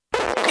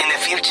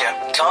future,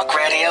 talk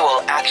radio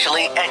will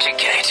actually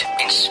educate,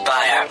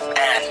 inspire,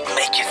 and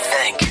make you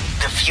think.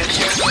 The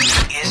future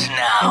is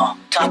now.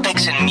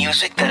 Topics and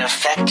music that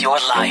affect your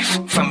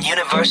life from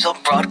Universal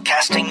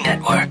Broadcasting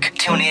Network.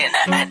 Tune in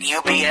at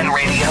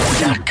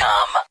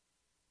ubnradio.com.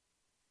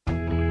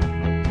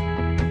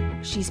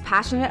 She's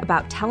passionate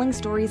about telling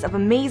stories of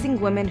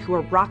amazing women who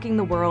are rocking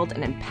the world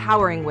and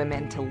empowering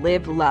women to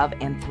live, love,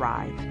 and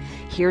thrive.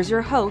 Here's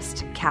your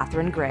host,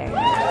 Catherine Gray.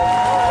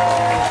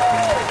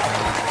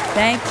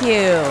 Thank you,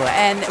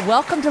 and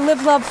welcome to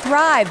Live, Love,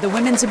 Thrive, the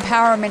Women's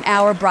Empowerment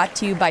Hour brought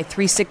to you by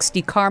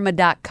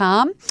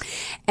 360karma.com.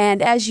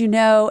 And as you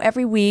know,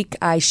 every week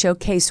I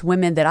showcase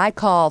women that I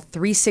call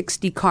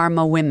 360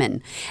 Karma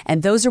women.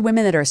 And those are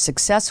women that are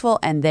successful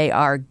and they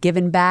are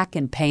giving back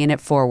and paying it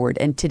forward.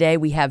 And today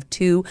we have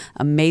two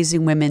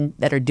amazing women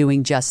that are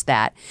doing just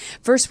that.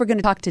 First, we're going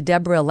to talk to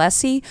Deborah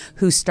Alessi,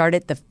 who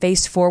started the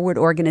Face Forward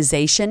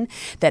organization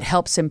that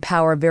helps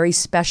empower very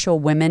special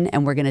women,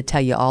 and we're going to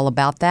tell you all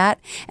about that.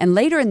 And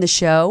later in the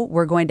show,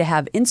 we're going to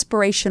have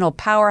inspirational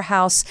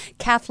powerhouse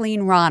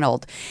Kathleen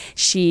Ronald.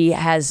 She's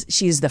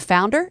the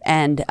founder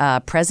and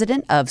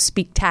president of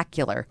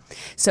Speaktacular.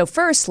 So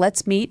first,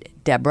 let's meet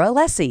Deborah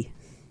Alessi.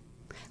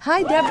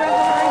 Hi, Deborah. How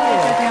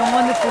are you? I'm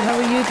wonderful. How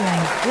are you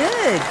doing?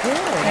 Good.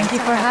 Thank you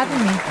for having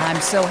me.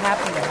 I'm so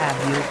happy to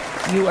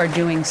have you. You are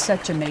doing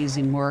such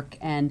amazing work.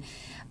 And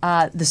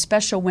the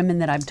special women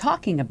that I'm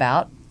talking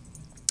about,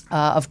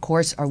 of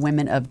course, are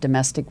women of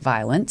domestic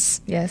violence.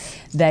 Yes.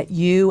 That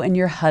you and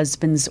your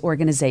husband's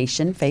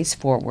organization, Face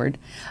Forward,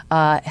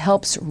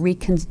 helps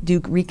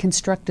do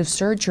reconstructive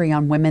surgery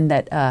on women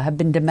that have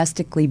been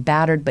domestically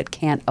battered but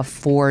can't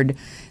afford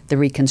the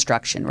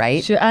reconstruction,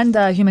 right? Sure. And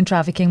human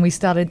trafficking. We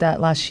started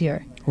that last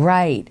year.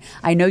 Right.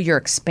 I know you're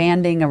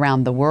expanding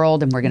around the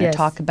world, and we're going to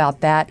talk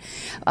about that.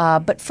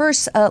 But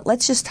first,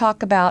 let's just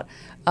talk about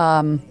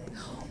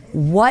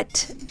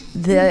what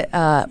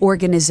the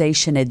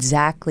organization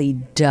exactly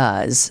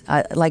does.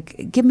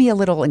 Give me a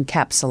little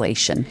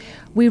encapsulation.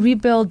 We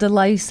rebuild the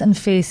lives and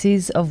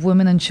faces of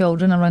women and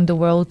children around the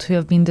world who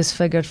have been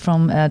disfigured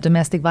from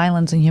domestic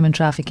violence and human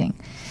trafficking.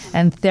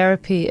 And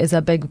therapy is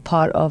a big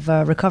part of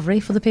recovery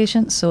for the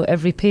patient. So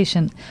every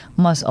patient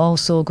must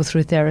also go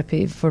through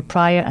therapy for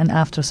prior and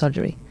after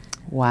surgery.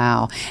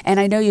 Wow. And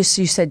I know you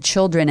said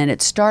children, and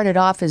it started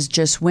off as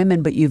just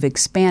women, but you've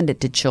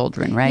expanded to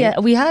children, right? Yeah,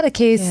 we had a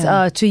case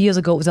 2 years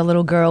ago. It was a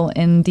little girl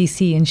in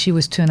D.C., and she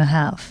was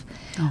 2.5.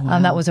 Oh, wow.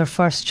 And that was her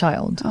first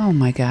child. Oh,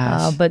 my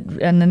gosh. But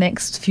in the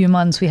next few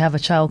months, we have a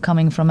child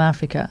coming from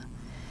Africa.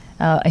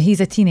 He's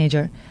a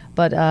teenager,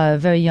 but a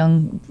very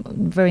young,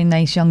 very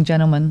nice young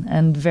gentleman,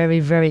 and very,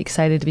 very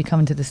excited to be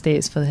coming to the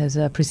States for his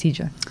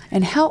procedure.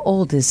 And how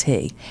old is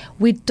he?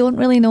 We don't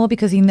really know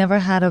because he never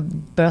had a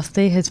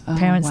birthday. His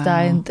parents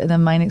died in a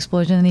mine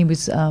explosion, and he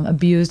was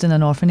abused in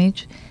an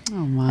orphanage. Oh,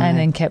 my. And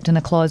then kept in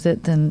a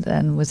closet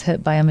and was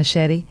hit by a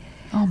machete.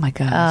 Oh, my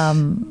gosh.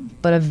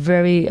 But a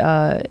very,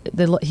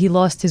 he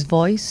lost his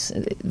voice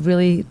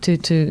really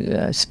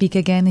to speak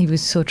again. He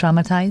was so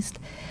traumatized.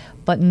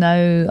 But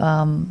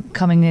now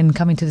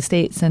coming to the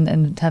States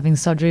and having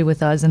surgery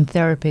with us and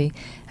therapy,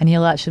 and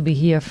he'll actually be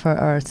here for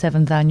our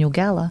 7th annual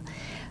gala.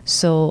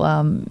 So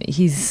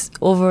he's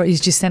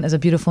just sent us a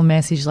beautiful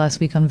message last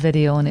week on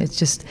video, and it's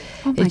just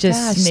makes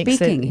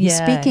speaking. He's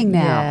speaking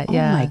now.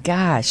 Yeah. Oh my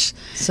gosh!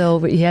 So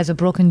he has a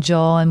broken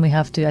jaw, and we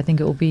have to. I think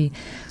it will be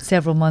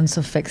several months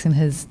of fixing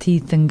his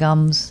teeth and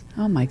gums.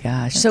 Oh my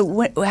gosh!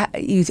 So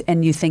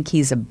you think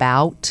he's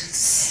about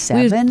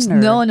 7?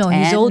 No,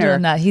 he's older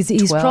than that.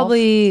 He's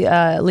probably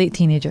late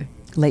teenager.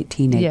 Late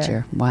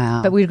teenager. Yeah.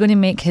 Wow! But we're going to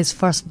make his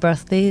first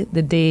birthday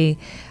the day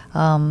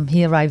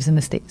he arrives in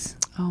the States.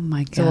 Oh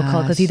my gosh! So we'll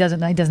call because he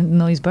doesn't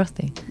know his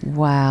birthday.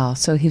 Wow!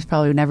 So he's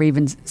probably never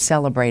even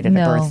celebrated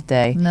a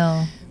birthday.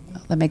 No.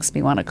 That makes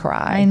me want to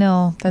cry. I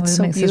know. That's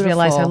so beautiful. Makes us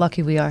realize how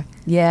lucky we are.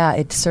 Yeah,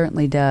 it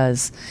certainly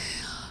does.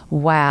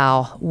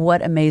 Wow,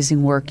 what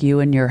amazing work you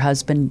and your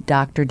husband,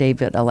 Dr.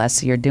 David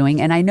Alessi, are doing.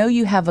 And I know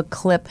you have a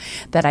clip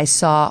that I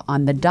saw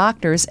on the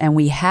doctors, and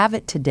we have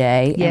it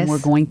today, yes. And we're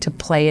going to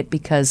play it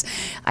because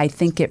I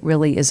think it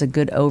really is a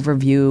good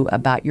overview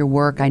about your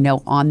work. I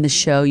know on the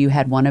show you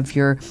had one of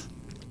your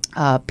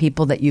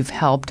people that you've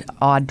helped,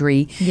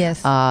 Audrey,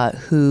 yes.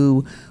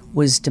 Who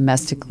was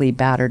domestically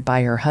battered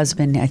by her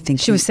husband. I think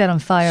she was set on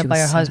fire by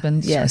her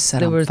husband. Yes,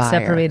 they were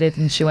separated,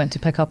 and she went to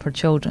pick up her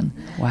children.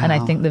 Wow. And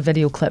I think the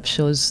video clip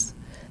shows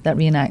that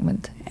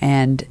reenactment.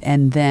 And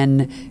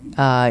then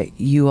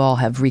you all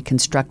have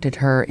reconstructed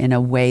her in a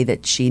way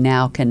that she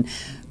now can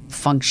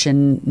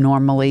function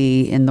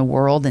normally in the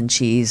world, and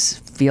she's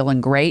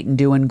feeling great and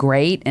doing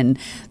great, and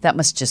that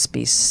must just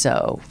be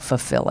so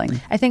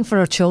fulfilling. I think for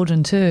her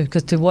children too,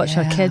 because to watch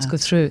her kids go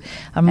through,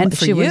 and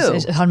for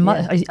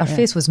her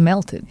face was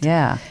melted.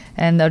 Yeah,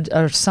 and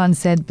our son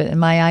said, "But in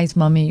my eyes,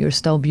 Mommy, you're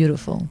still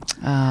beautiful."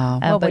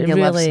 Well, when you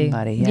love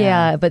somebody,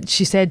 yeah. But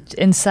she said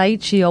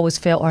inside she always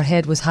felt her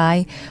head was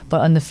high,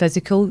 but on the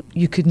physical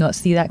you could not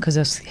see that because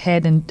her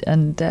head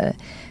and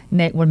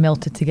neck were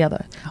melted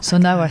together. So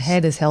now her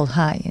head is held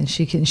high, and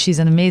she's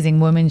an amazing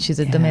woman. She's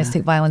a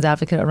domestic violence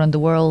advocate around the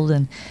world,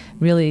 and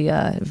really,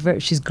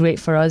 she's great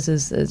for us.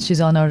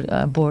 She's on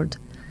our board.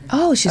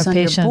 Oh, she's on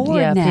your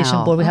board now.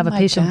 Patient board. We have a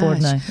patient board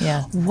now.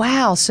 Yeah.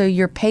 Wow. So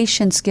your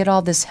patients get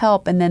all this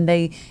help, and then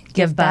they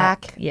give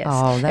back. Yes.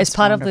 Oh, that's it's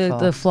part wonderful.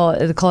 of the flaw.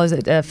 They call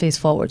it Face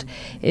Forward.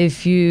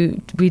 If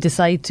we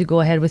decide to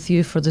go ahead with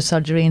you for the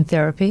surgery and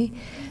therapy,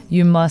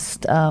 you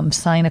must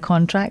sign a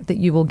contract that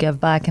you will give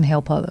back and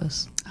help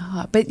others.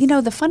 But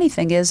the funny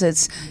thing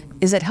is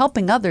that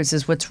helping others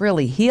is what's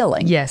really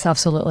healing. Yes,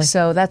 absolutely.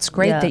 So that's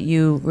great that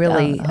you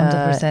really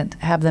 100%.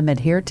 have them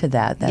adhere to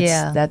that.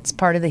 That's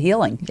part of the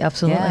healing.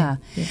 Absolutely. Yeah.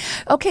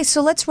 Okay,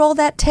 so let's roll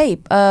that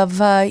tape of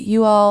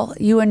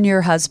you and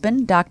your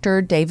husband,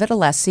 Dr. David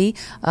Alessi,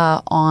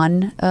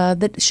 on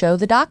the show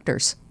The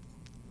Doctors.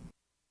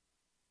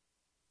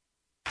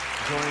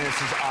 Joining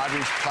us is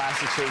Audrey's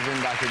plastic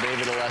surgeon, Dr.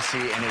 David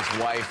Alessi, and his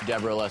wife,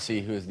 Deborah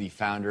Alessi, who is the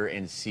founder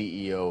and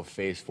CEO of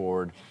Face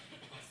Forward.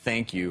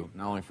 Thank you,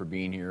 not only for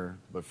being here,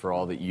 but for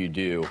all that you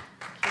do.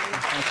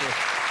 Thank you.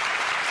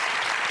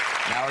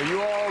 Now, are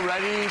you all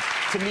ready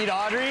to meet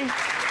Audrey?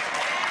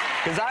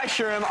 Because I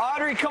sure am.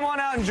 Audrey, come on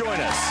out and join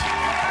us.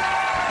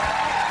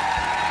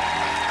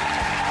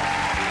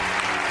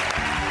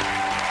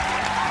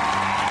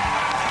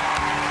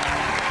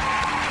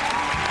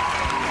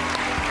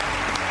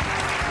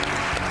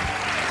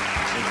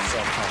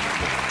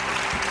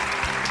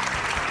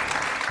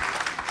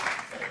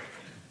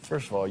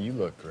 First of all, you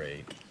look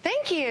great.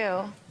 Thank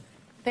you.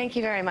 Thank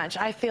you very much.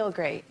 I feel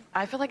great.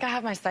 I feel like I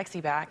have my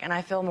sexy back, and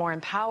I feel more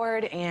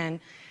empowered, and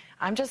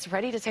I'm just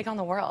ready to take on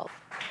the world.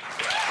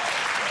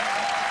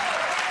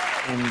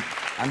 And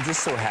I'm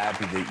just so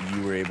happy that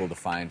you were able to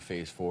find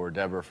Face Forward.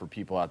 Deborah, for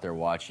people out there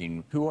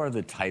watching, who are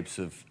the types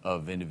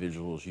of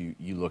individuals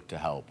you look to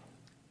help?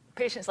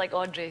 Patients like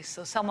Audrey,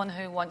 so someone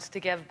who wants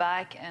to give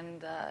back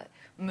and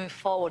move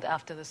forward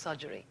after the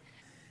surgery.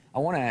 I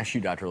want to ask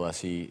you, Dr.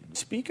 Alessi,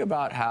 speak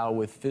about how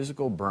with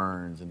physical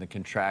burns and the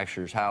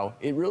contractures, how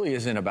it really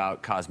isn't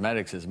about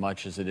cosmetics as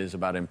much as it is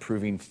about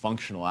improving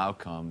functional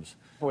outcomes.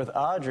 With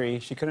Audrey,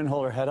 she couldn't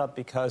hold her head up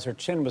because her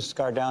chin was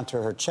scarred down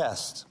to her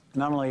chest.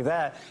 Not only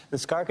that, the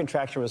scar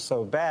contracture was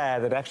so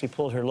bad that it actually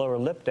pulled her lower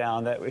lip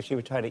down that if she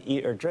would try to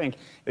eat or drink, it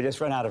would just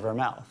run out of her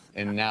mouth.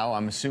 And now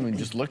I'm assuming,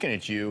 just looking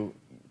at you,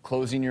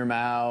 closing your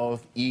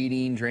mouth,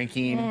 eating,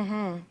 drinking.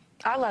 Mm-hmm.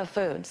 I love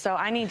food, so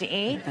I need to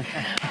eat.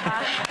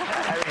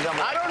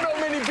 I don't know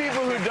many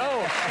people who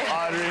don't,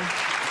 Audrey.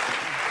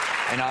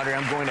 And Audrey,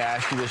 I'm going to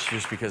ask you this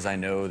just because I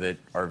know that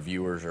our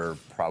viewers are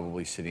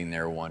probably sitting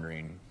there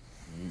wondering,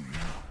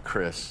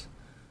 Chris,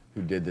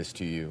 who did this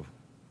to you,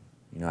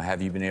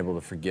 have you been able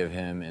to forgive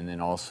him? And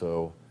then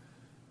also,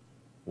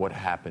 what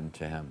happened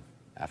to him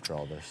after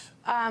all this?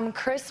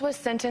 Chris was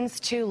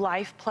sentenced to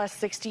life plus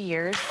 60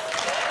 years.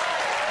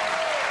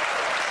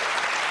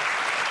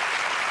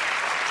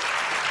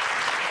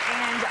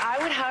 I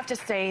would have to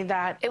say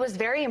that it was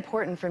very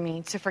important for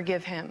me to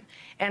forgive him,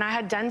 and I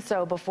had done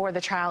so before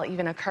the trial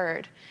even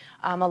occurred.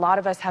 A lot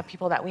of us have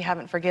people that we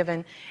haven't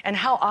forgiven, and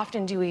how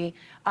often do we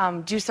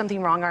do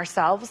something wrong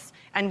ourselves,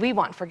 and we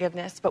want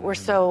forgiveness, but we're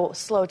so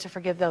slow to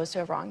forgive those who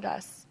have wronged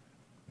us.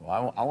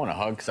 Well, I want a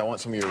hug because I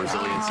want some of your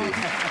resiliency.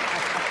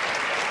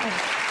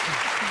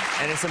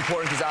 And it's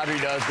important because Audrey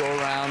does go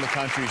around the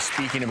country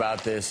speaking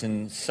about this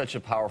in such a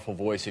powerful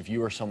voice. If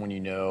you or someone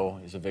you know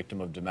is a victim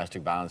of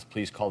domestic violence,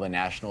 please call the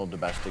National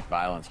Domestic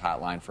Violence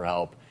Hotline for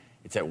help.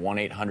 It's at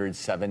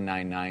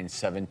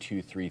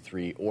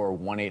 1-800-799-7233 or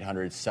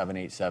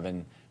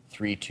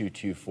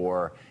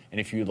 1-800-787-3224.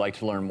 And if you'd like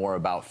to learn more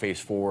about Face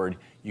Forward,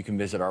 you can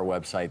visit our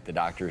website,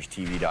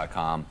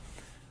 thedoctorstv.com.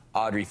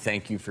 Audrey,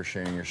 thank you for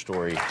sharing your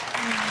story.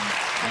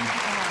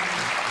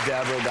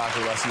 Deborah,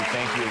 Dr. Alessi,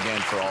 thank you again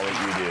for all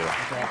that you do.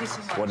 Thank you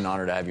so much. What an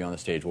honor to have you on the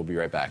stage. We'll be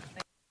right back.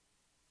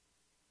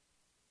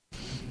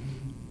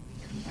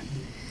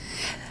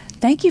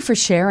 Thank you for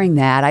sharing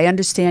that. I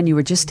understand you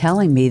were just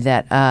telling me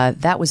that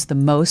that was the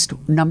most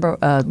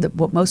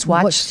most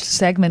watched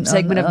segment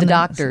of The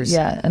Doctors.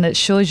 Yeah, and it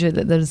shows you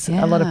that there's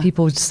a lot of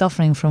people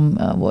suffering from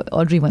what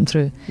Audrey went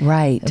through.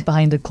 Right.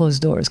 Behind the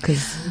closed doors,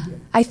 because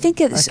I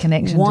think it's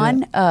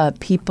one,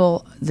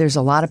 people, there's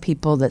a lot of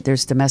people that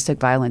there's domestic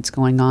violence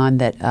going on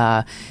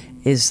that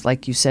is,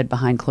 like you said,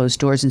 behind closed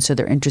doors. And so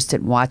they're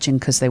interested in watching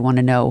because they want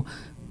to know,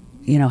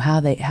 how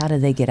do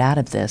they get out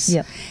of this?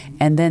 Yep.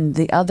 And then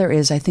the other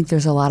is, I think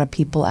there's a lot of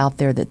people out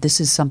there that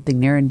this is something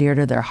near and dear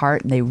to their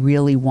heart and they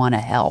really want to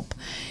help.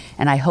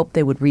 And I hope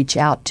they would reach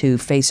out to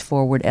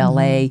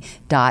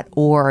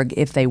faceforwardla.org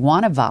if they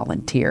want to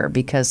volunteer,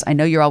 because I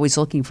know you're always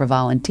looking for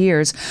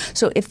volunteers.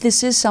 So if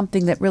this is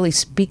something that really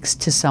speaks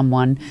to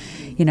someone,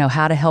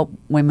 how to help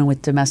women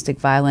with domestic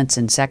violence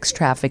and sex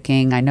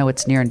trafficking, I know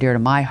it's near and dear to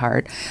my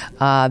heart,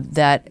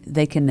 that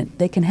they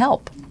can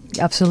help.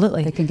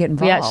 Absolutely. They can get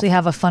involved. We actually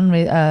have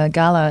a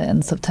gala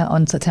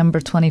on September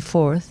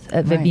 24th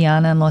at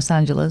Viviana in Los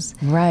Angeles.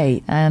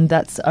 Right. And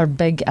that's our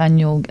big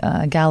annual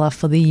gala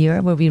for the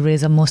year where we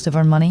raise most of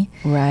our money.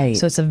 Right.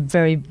 So it's a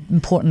very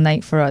important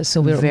night for us.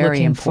 So we're Very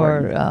looking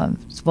important.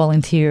 for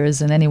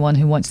volunteers and anyone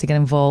who wants to get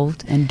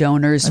involved. And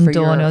donors And for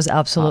your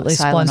absolutely.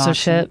 silent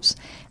auction. Sponsorships.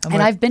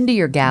 And I've been to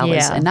your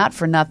galas, Yeah. and not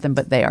for nothing,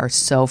 but they are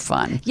so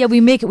fun. Yeah, we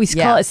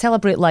call it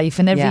Celebrate Life.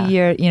 And every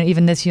Yeah. year,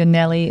 even this year,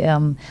 Nelly,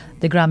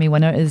 the Grammy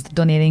winner, is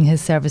donating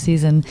his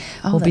services, and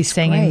we'll be that's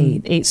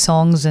singing great. 8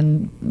 songs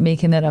and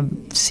making it a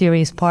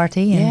serious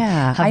party. And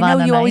Yeah, I Havana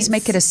know you always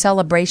nights. make it a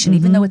celebration,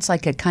 even though it's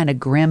like a kind of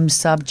grim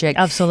subject.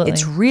 Absolutely.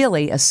 It's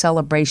really a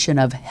celebration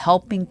of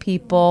helping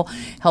people,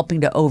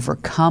 helping to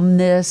overcome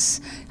this,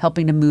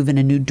 helping to move in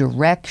a new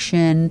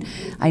direction.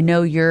 I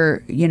know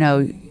your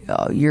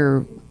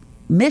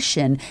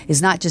mission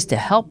is not just to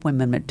help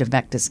women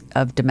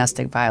of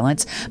domestic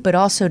violence, but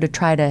also to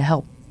try to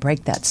help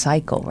break that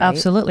cycle, right?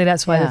 Absolutely.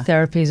 That's why Yeah. the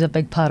therapy is a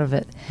big part of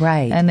it.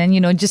 Right. And then,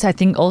 just I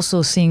think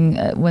also seeing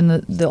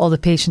when all the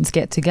patients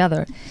get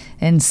together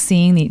and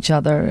seeing each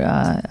other,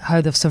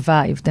 how they've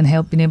survived and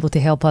being able to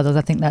help others,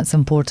 I think that's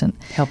important.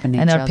 Helping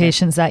and each our other.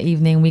 patients that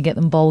evening, we get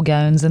them ball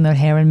gowns and their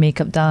hair and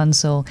makeup done.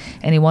 So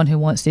anyone who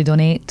wants to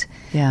donate,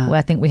 Yeah.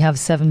 I think we have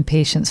 7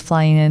 patients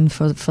flying in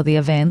for the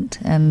event.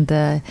 And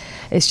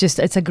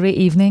it's a great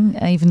evening,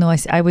 even though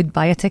I would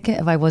buy a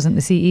ticket if I wasn't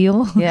the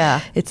CEO.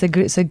 Yeah. It's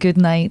a good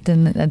night,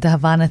 and the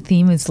Havana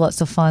theme is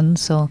lots of fun.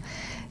 So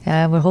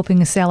we're hoping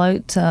to sell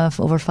out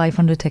for over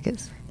 500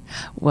 tickets.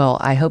 Well,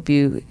 I hope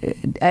you,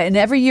 and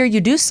every year you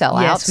do sell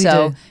out. Yes, we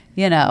So, do.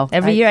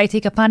 Every year I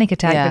take a panic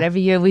attack, Yeah. but every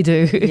year we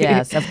do.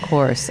 Yes, of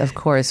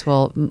course.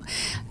 Well,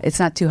 it's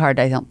not too hard,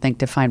 I don't think,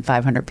 to find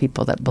 500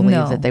 people that believe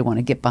No. that they want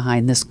to get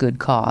behind this good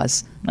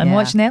cause. And Yeah.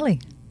 watch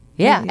Nelly.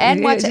 Yeah,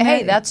 and watch. Isn't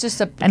Hey, it- that's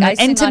just an icing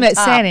on intimate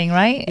top. setting,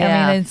 right?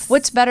 Yeah. I mean, it's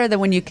What's better than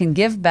when you can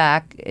give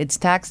back? It's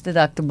tax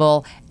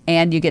deductible,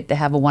 and you get to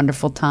have a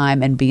wonderful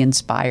time and be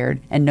inspired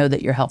and know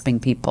that you're helping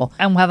people.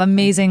 and we'll have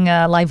amazing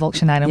live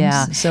auction items.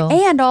 Yeah, So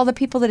and all the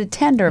people that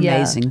attend are Yeah.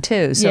 amazing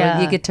too. So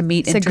Yeah. you get to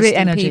meet It's a great interesting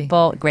energy.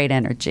 people. Great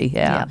energy.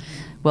 Yeah. Yeah.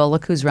 Well,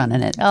 look who's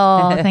running it.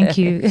 oh, thank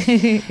you.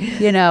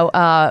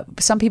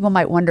 Some people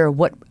might wonder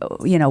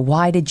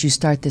why did you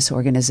start this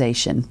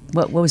organization?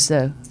 What was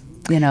the,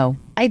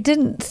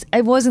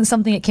 It wasn't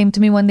something that came to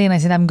me one day and I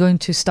said, I'm going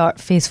to start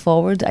Face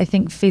Forward. I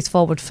think Face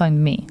Forward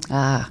found me.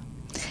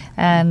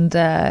 And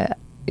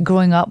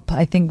growing up,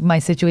 I think my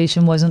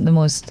situation wasn't the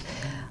most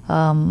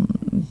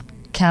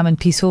calm and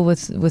peaceful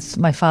with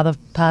my father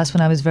passed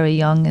when I was very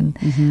young,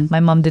 and my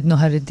mum didn't know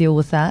how to deal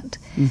with that.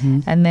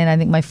 And then I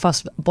think my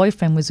first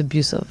boyfriend was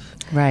abusive.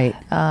 Right.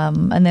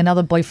 And then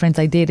other boyfriends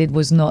I dated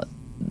was not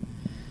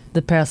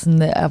the person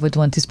that I would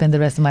want to spend the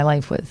rest of my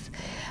life with.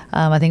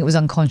 I think it was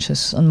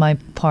unconscious on my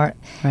part.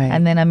 Right.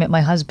 And then I met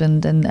my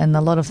husband, and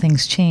a lot of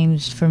things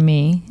changed for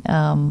me.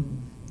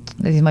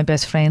 He's my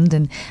best friend,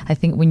 and I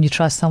think when you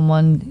trust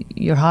someone,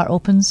 your heart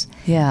opens.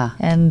 Yeah.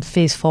 And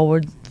Face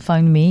Forward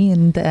found me,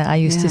 and I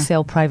used to Yeah.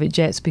 sell private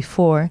jets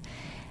before.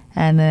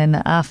 And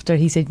then after,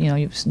 he said,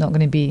 it's not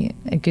going to be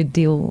a good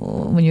deal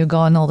when you're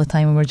gone all the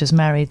time when we're just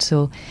married.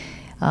 So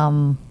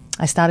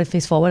I started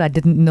Face Forward. I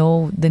didn't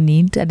know the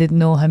need. I didn't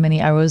know how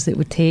many hours it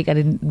would take. I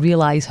didn't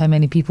realize how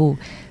many people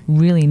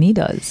really need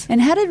us.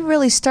 And how did it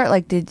really start?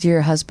 Like, did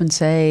your husband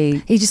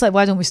say... He's just like,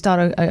 why don't we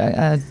start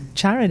a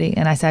charity?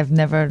 And I said, I've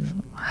never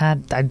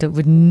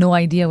with no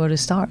idea where to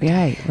start.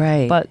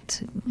 Right.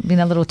 But being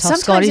a little tough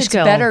Sometimes Scottish it's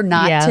girl, better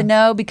not to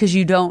know, because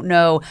you don't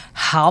know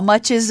how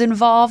much is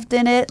involved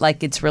in it.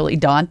 Like, it's really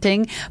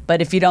daunting.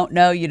 But if you don't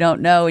know, you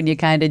don't know, and you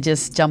kind of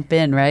just jump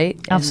in, right?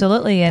 And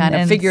Absolutely. kind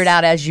of figure it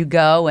out as you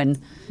go. And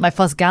my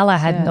first gala,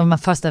 or my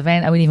first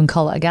event, I wouldn't even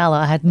call it a gala.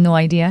 I had no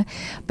idea.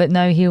 But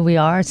now here we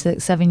are,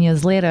 7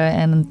 years later,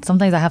 and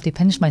sometimes I have to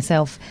pinch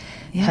myself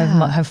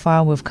how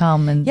far we've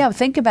come. And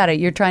think about it.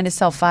 You're trying to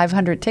sell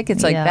 500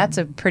 tickets. Like, that's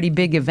a pretty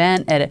big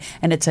event,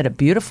 and it's at a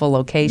beautiful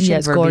location. Yeah,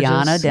 it's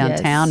Verbiana gorgeous,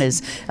 downtown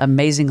is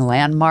amazing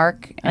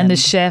landmark. And the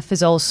chef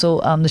is also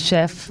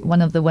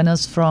one of the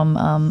winners from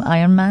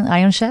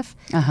Iron Chef.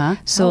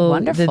 So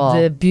wonderful.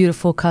 The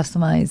beautiful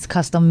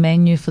custom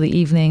menu for the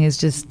evening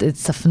is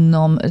it's a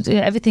phenomenal.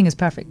 Everything is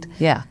perfect.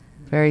 Yeah.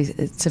 Very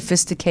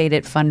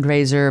sophisticated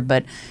fundraiser,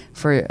 but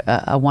for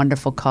a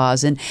wonderful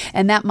cause. And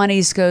that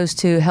money goes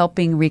to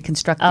helping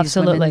reconstruct these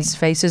women's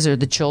faces, or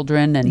the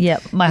children. And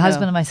my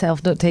husband and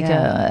myself don't take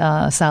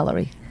a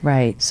salary.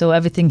 Right. So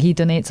everything he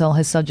donates, all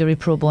his surgery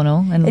pro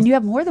bono. And you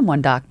have more than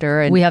one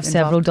doctor. We have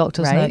several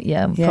doctors right?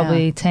 now. Yeah,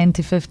 probably 10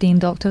 to 15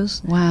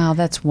 doctors. Wow,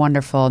 that's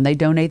wonderful. And they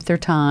donate their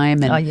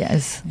time. And,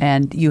 yes.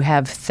 And you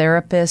have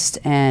therapists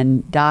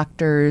and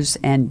doctors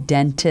and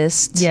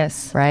dentists.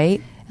 Yes.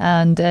 Right?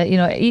 And,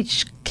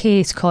 each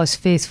case costs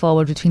Face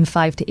Forward between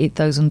 $5,000 to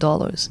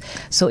 $8,000.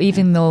 So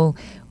even though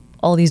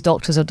all these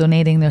doctors are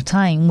donating their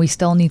time, we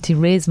still need to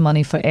raise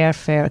money for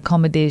airfare,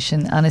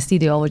 accommodation,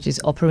 anesthesiologists,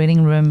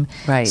 operating room,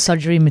 Right.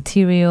 surgery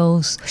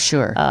materials,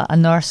 Sure. a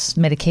nurse,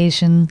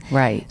 medication.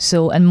 Right.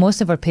 So, and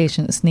most of our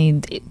patients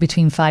need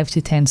between 5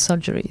 to 10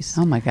 surgeries.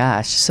 Oh my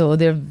gosh. So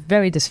they're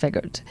very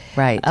disfigured.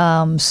 Right.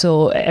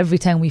 So every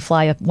time we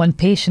fly up one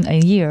patient a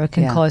year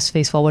can Yeah. cost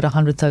face forward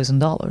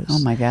 $100,000. Oh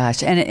my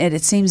gosh. And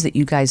it seems that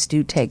you guys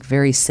do take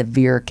very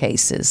severe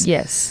cases.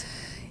 Yes.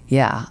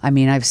 Yeah. I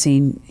mean, I've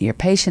seen your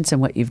patients and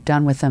what you've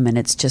done with them, and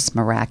it's just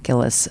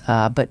miraculous.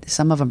 But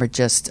some of them are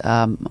just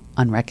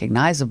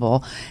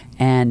unrecognizable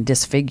and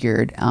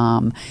disfigured.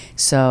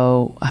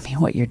 So, I mean,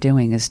 what you're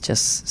doing is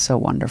just so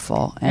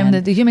wonderful. And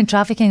the human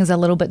trafficking is a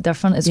little bit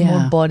different. It's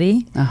more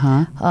body.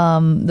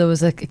 There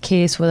was a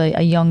case where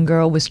a young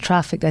girl was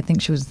trafficked. I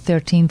think she was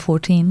 13,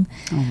 14.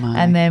 Oh my.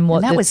 And then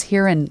And that was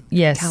here in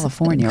Yes,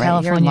 California, in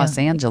right? Here in California. Los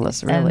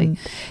Angeles, really.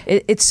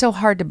 And- It's so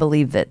hard to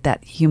believe that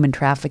human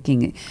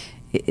trafficking,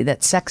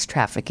 that sex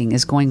trafficking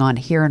is going on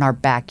here in our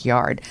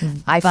backyard.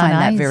 I find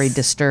that Nuys. very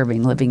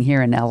disturbing living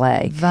here in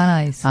LA.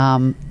 Van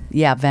Nuys.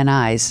 Yeah, Van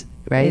Nuys,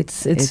 right?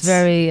 It's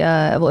very,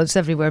 well, it's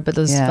everywhere, but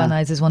those Yeah. Van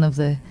Nuys is one of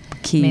the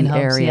key main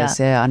hubs, areas.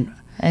 Yeah.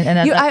 And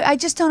I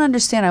just don't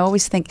understand. I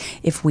always think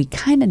if we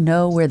kind of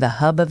know where the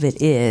hub of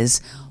it is,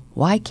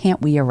 why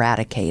can't we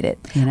eradicate it?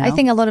 You know? I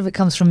think a lot of it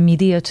comes from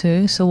media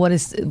too. So what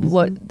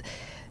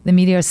the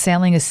media is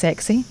selling is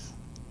sexy.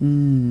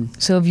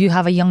 So if you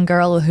have a young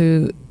girl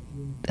who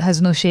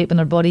has no shape in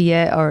her body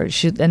yet,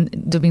 and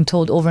they're being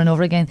told over and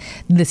over again,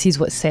 this is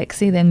what's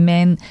sexy, then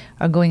men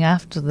are going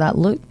after that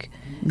look.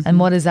 And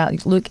what is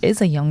that look?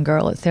 Is a young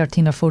girl at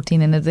 13 or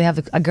 14, and if they have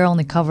a girl on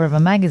the cover of a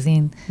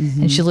magazine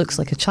and she looks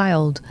like a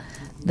child,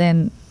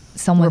 then we're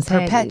someone's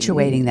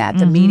perpetuating that.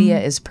 The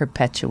media is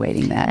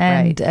perpetuating that,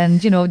 right?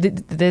 And you know,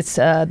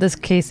 this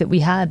case that we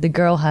had, the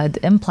girl had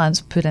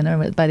implants put in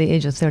her by the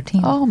age of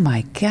 13. Oh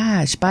my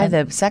gosh! By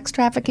the sex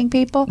trafficking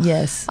people?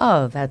 Yes.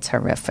 Oh, that's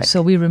horrific.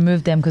 So we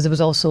removed them because it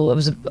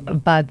was a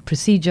bad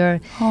procedure.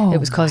 Oh, it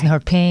was causing her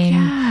pain,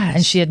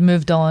 and she had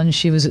moved on.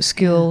 She was at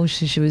school.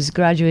 She was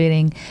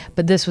graduating,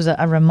 but this was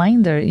a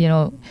reminder. You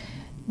know,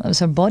 it was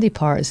her body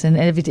parts and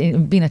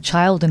everything, being a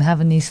child and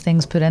having these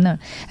things put in her.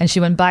 And she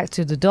went back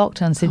to the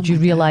doctor and said, "You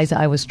realise that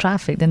I was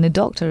trafficked?" And the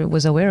doctor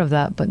was aware of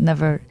that, but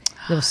never.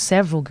 There were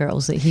several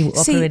girls that he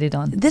operated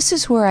on. This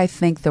is where I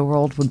think the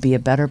world would be a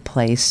better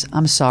place.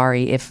 I'm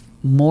sorry if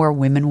more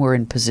women were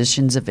in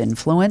positions of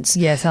influence.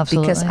 Yes,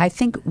 absolutely. Because I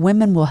think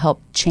women will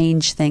help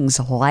change things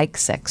like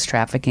sex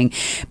trafficking,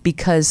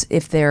 because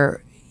if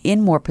they're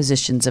in more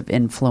positions of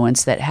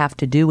influence that have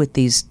to do with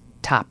these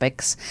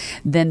topics,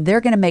 then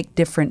they're going to make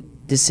different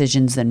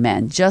decisions than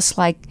men, just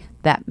like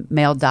that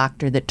male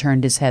doctor that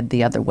turned his head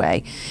the other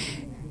way.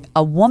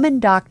 A woman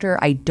doctor,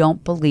 I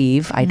don't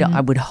believe,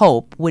 I would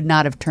hope, would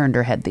not have turned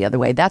her head the other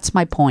way. That's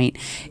my point,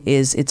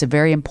 is it's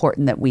very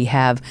important that we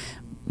have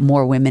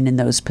more women in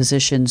those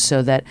positions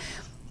so that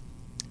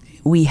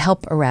we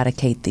help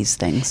eradicate these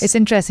things. It's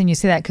interesting you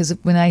say that, because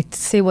when I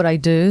say what I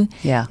do,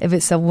 Yeah. if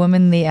it's a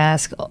woman, they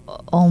ask,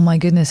 "Oh my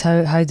goodness,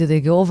 how did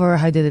they go over?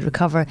 How did they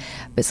recover?"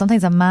 But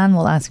sometimes a man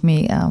will ask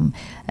me,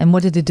 "And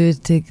what did they do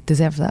to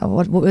deserve that?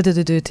 What did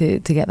they do to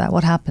get that?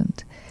 What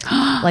happened?"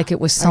 Like it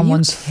was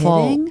someone's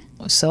fault. kidding?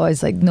 So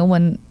it's like no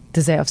one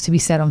deserves to be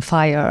set on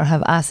fire or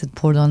have acid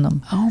poured on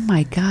them. Oh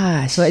my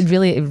gosh. So it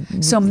really.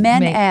 So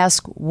men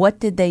ask, what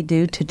did they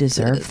do to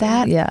deserve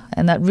that? Yeah,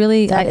 and that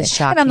really That is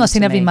shocking And I'm not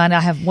saying to every me. man. I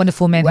have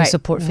wonderful men who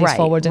support Face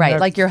Forward, and right. their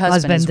Like your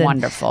husband is and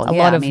wonderful. A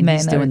Yeah, lot I of mean, men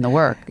he's are- doing the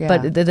work. Yeah.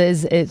 But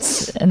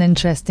it's an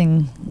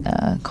interesting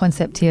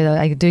concept here.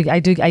 I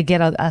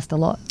get asked a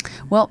lot.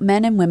 Well,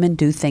 men and women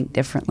do think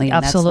differently.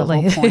 And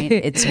Absolutely. That's the whole point.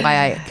 It's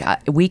why I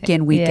week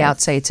in, week Yes.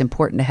 out say it's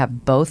important to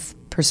have both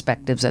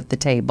perspectives at the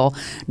table,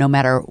 no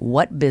matter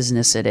what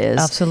business it is.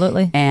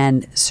 Absolutely.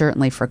 And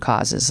certainly for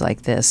causes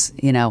like this,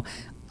 you know,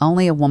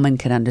 only a woman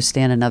can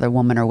understand another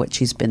woman or what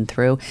she's been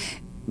through.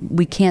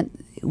 We can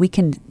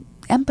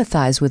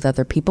empathize with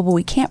other people, but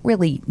we can't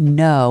really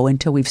know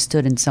until we've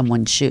stood in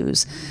someone's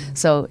shoes.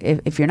 So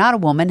if you're not a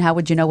woman, how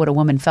would you know what a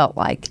woman felt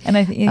like? And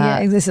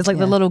this is like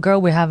the little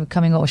girl we have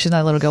coming over. She's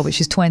not a little girl, but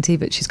she's 20,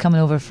 but she's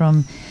coming over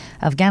from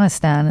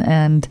Afghanistan,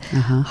 and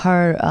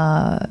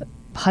her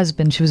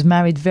husband, she was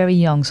married very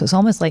young, so it's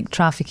almost like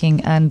trafficking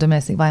and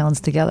domestic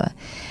violence together.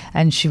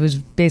 And she was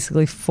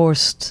basically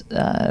forced,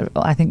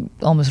 I think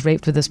almost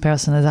raped with this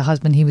person as a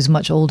husband. He was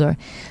much older,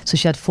 so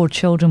she had 4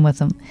 children with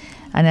him.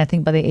 And I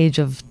think by the age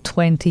of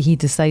 20, he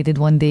decided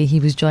one day he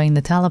was joining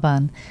the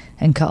Taliban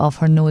and cut off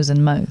her nose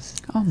and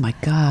mouth. Oh my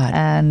God.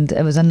 And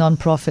it was a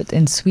non-profit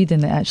in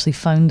Sweden that actually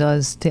found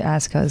us to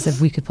ask us if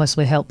we could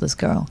possibly help this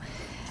girl.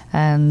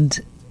 And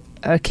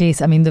her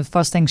case, I mean, the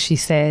first thing she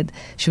said,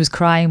 she was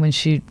crying when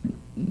she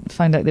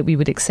found out that we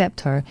would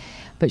accept her,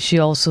 but she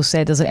also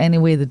said, "Is there any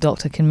way the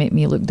doctor can make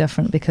me look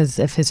different? Because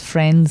if his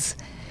friends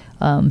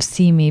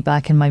see me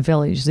back in my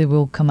village, they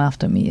will come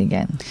after me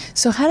again.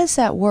 So how does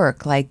that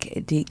work?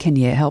 Like, can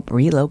you help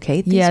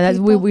relocate these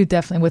people? We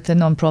definitely, with the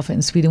non-profit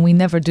in Sweden, we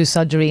never do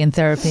surgery and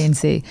therapy and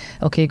say,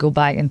 okay, go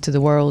back into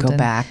the world.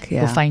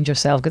 Go find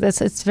yourself.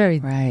 Because it's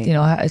very,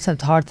 it's a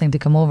hard thing to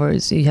come over.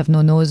 You have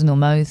no nose, no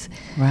mouth.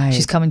 Right.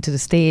 She's coming to the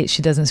States.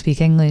 She doesn't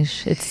speak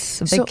English.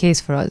 It's a big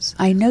case for us.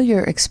 I know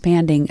you're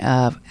expanding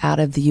out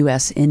of the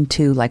U.S.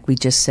 into, like we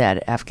just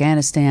said,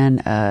 Afghanistan,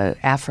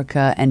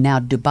 Africa, and now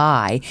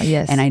Dubai.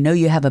 Yes. And I know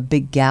you have a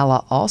big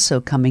gala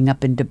also coming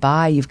up in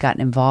Dubai. You've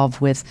gotten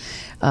involved with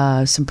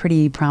some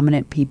pretty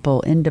prominent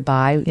people in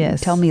Dubai.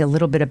 Yes. Tell me a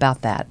little bit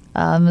about that.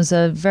 There's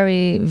a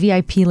very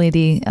VIP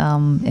lady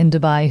in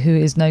Dubai who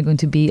is now going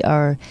to be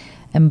our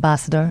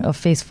ambassador of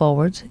Face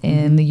Forward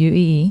in the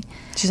UAE.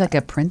 She's like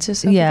a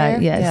princess over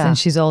there? Yes. And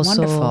she's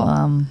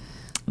also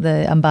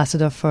the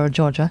ambassador for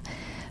Georgia.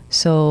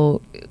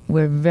 So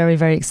we're very,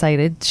 very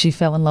excited. She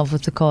fell in love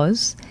with the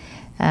cause.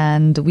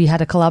 And we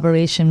had a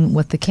collaboration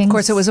with the King's. Of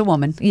course, it was a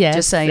woman. Yes.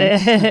 Just saying.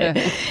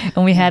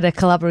 And we had a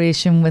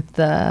collaboration with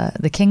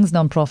the King's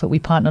nonprofit. We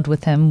partnered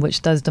with him,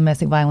 which does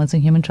domestic violence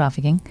and human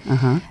trafficking.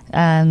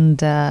 And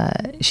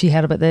she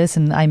heard about this,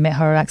 and I met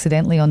her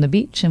accidentally on the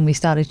beach, and we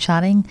started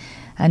chatting.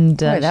 And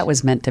that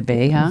was meant to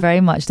be, huh?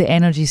 Very much. The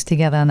energy's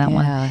together on that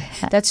one.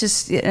 That's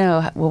just,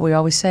 what we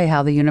always say,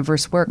 how the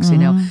universe works.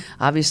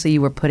 Obviously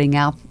you were putting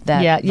out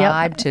that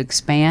vibe to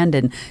expand,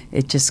 and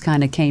it just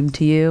kind of came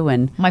to you.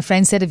 And my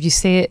friend said, if you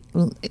say it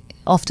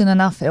often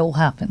enough, it will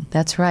happen.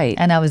 That's right.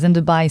 And I was in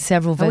Dubai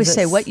several visits. I always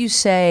say, what you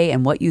say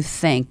and what you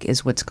think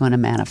is what's going to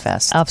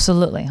manifest.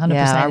 Absolutely, 100%.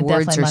 Yeah, our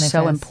words are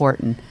so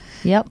important.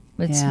 Yep.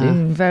 It's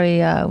very,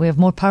 we have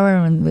more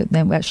power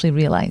than we actually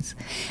realize.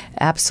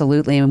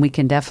 Absolutely. And we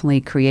can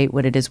definitely create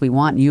what it is we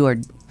want. You are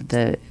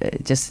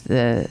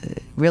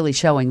really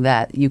showing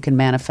that you can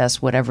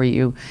manifest whatever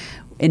you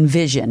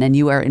envision. And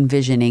you are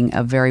envisioning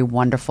a very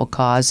wonderful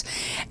cause.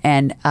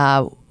 And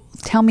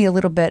tell me a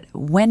little bit,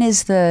 when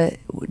is the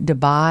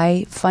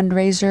Dubai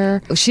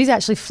fundraiser? She's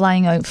actually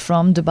flying out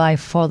from Dubai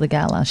for the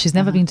gala. She's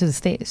never been to the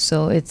States.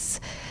 So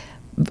it's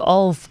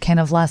all kind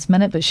of last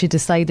minute, but she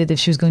decided if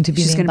she was going to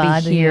be the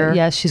ambassador,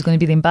 yes, she's going to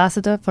be the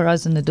ambassador for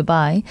us in the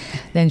Dubai,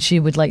 then she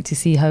would like to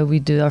see how we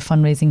do our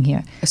fundraising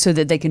here. So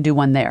that they can do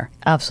one there.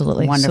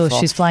 Absolutely. Wonderful. So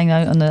she's flying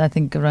out on I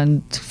think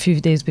around a few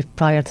days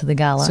prior to the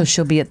gala. So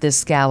she'll be at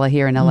this gala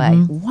here in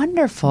LA.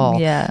 Wonderful.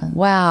 Yeah.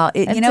 Wow.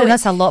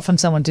 That's a lot from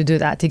someone to do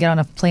that, to get on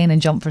a plane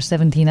and jump for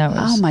 17 hours.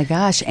 Oh my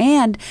gosh.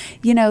 And,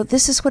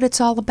 this is what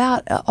it's all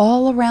about.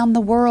 All around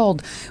the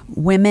world,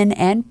 women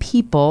and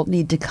people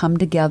need to come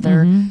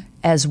together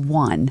as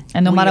one.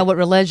 And no matter what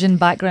religion,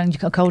 background,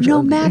 culture,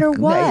 no matter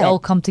what, they all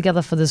come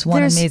together for this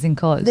one amazing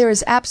cause. There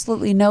is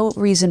absolutely no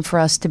reason for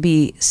us to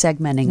be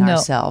segmenting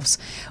ourselves.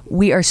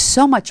 We are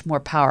so much more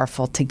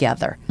powerful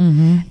together.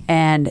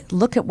 And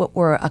look at what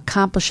we're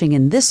accomplishing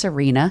in this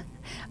arena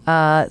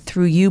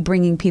through you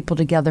bringing people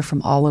together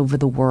from all over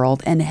the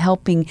world and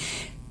helping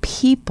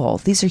people.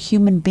 These are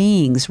human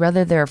beings,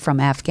 whether they're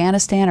from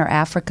Afghanistan or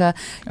Africa,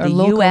 or the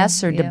local,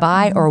 U.S. or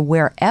Dubai or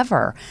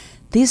wherever.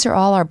 These are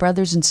all our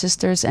brothers and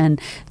sisters,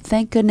 and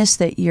thank goodness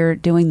that you're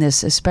doing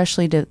this,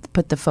 especially to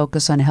put the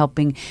focus on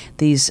helping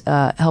these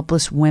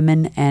helpless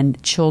women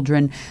and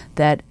children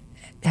that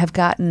have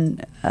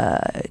gotten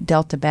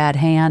dealt a bad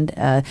hand.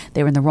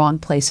 They were in the wrong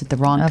place at the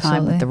wrong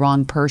time with the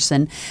wrong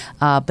person.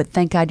 But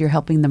thank God you're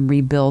helping them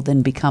rebuild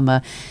and become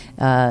a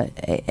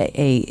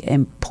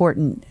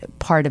important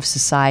part of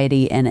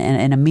society and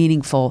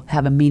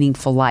have a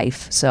meaningful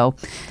life. So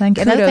thank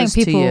you. And I think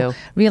people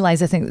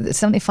realize, I think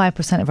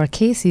 75% of our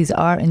cases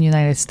are in the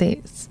United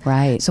States.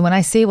 Right. So when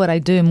I say what I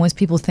do, most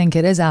people think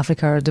it is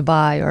Africa or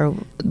Dubai or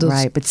those.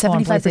 Right, but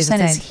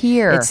 75% is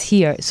here. It's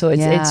here. So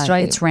it's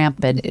right. It's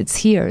rampant. It's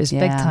here. It's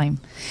big time.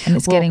 And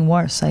it's getting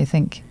worse, I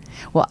think.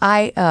 Well,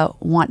 I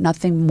want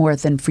nothing more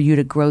than for you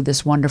to grow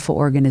this wonderful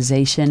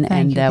organization.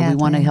 Thank you, we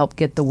want to help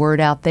get the word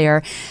out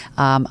there.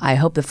 I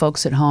hope the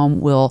folks at home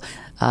will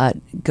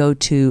go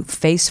to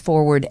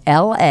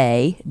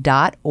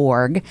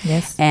faceforwardla.org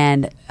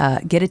and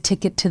get a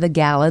ticket to the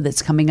gala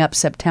that's coming up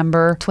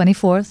September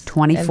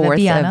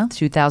 24th of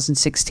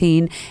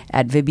 2016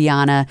 at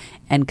Vibiana,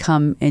 and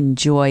come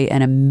enjoy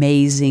an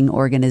amazing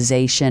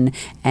organization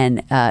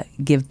and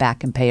give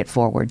back and pay it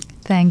forward.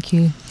 Thank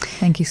you.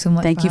 Thank you so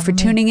much. Thank you for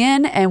tuning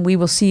in, and we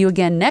will see you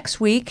again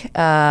next week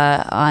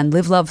on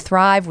Live, Love,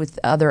 Thrive with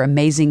other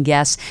amazing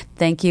guests.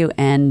 Thank you,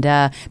 and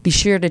be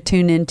sure to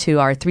tune into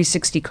our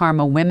 360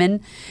 Karma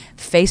Women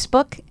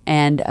Facebook,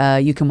 and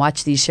you can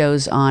watch these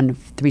shows on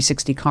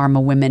 360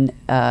 Karma Women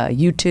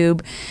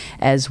YouTube,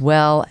 as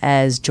well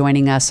as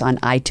joining us on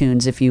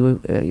iTunes if you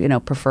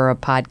prefer a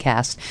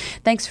podcast.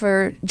 Thanks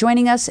for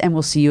joining us, and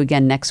we'll see you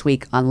again next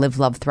week on Live,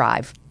 Love,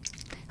 Thrive.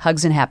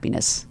 Hugs and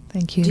happiness.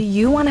 Thank you. Do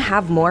you want to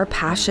have more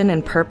passion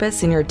and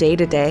purpose in your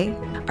day-to-day?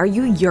 Are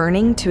you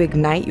yearning to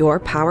ignite your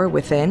power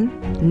within?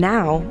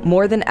 Now,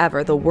 more than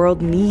ever, the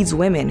world needs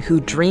women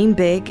who dream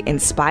big,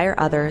 inspire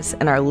others,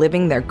 and are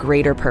living their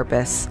greater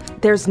purpose.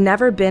 There's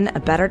never been a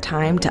better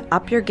time to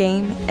up your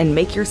game and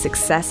make your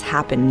success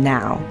happen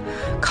now.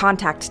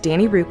 Contact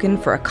Danny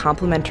Rukin for a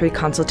complimentary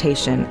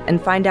consultation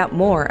and find out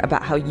more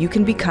about how you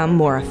can become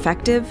more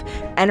effective,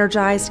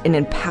 energized, and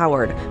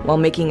empowered while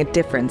making a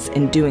difference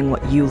in doing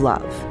what you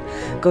love.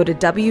 Go to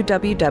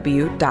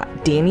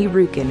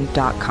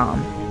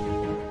www.dannyrukin.com.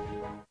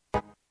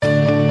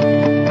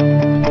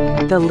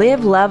 The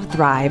Live, Love,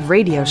 Thrive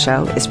radio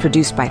show is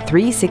produced by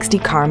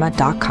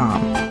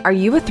 360karma.com. Are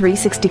you a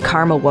 360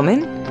 Karma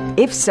woman?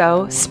 If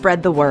so,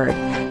 spread the word.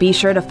 Be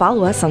sure to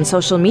follow us on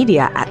social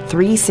media at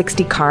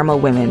 360 Karma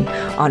Women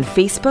on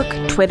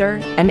Facebook,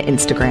 Twitter, and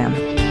Instagram.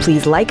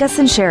 Please like us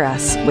and share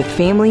us with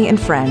family and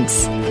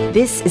friends.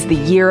 This is the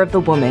year of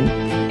the woman,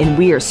 and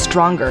we are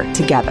stronger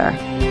together.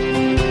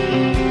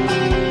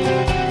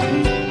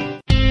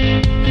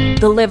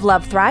 The Live,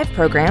 Love, Thrive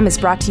program is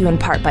brought to you in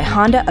part by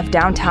Honda of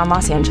downtown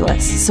Los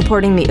Angeles,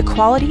 supporting the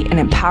equality and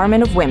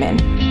empowerment of women.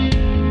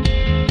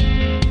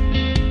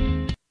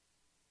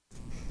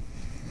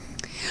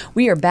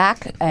 We are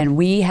back, and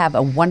we have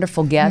a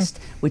wonderful guest,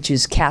 which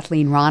is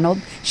Kathleen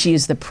Ronald. She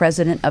is the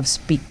president of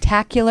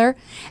Speaktacular,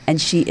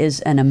 and she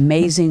is an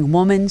amazing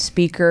woman,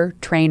 speaker,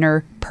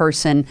 trainer,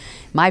 person.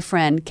 My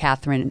friend,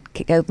 Kathleen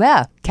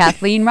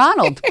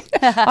Ronald.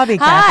 I'll be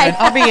Catherine.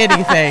 I'll be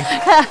anything.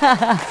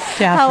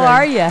 How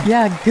are you?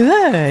 Yeah,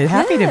 good.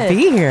 Happy to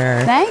be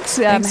here. Thanks.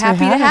 Thanks I'm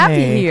happy to have you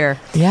here.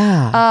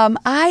 Yeah.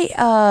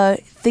 I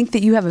think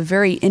that you have a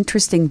very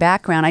interesting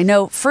background. I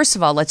know, first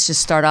of all, let's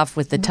just start off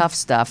with the tough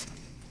stuff.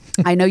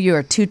 I know you're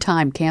a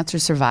 2-time cancer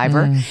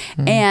survivor,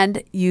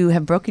 and you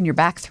have broken your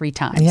back 3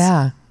 times.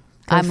 Yeah.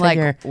 I'm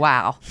like,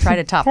 wow, try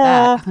to top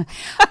that.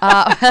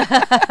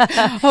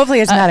 Hopefully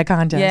it's not a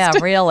contest. Yeah,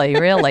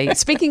 really.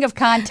 Speaking of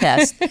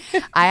contest,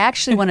 I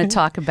actually want to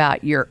talk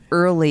about your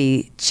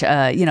early,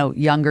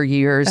 younger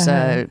years,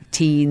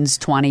 teens,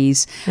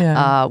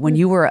 20s, when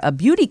you were a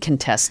beauty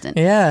contestant.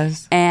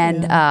 Yes.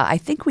 And I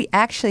think we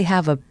actually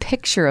have a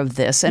picture of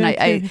this. And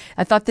I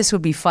thought this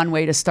would be a fun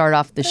way to start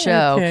off the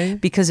show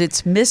because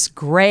it's Miss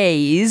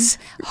Gray's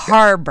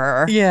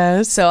Harbor.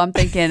 Yes. So I'm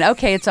thinking,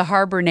 okay, it's a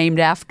harbor named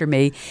after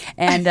me.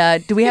 And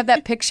do we have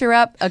that picture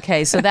up?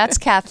 Okay, so that's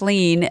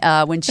Kathleen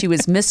when she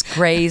was Miss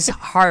Gray's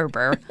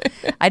Harbor.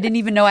 I didn't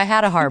even know I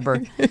had a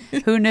harbor.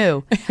 Who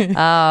knew?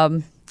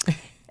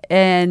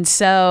 And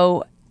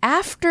so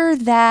after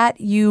that,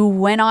 you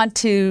went on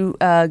to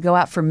go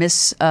out for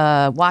Miss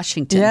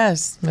Washington.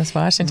 Yes, Miss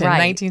Washington,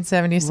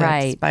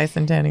 1976,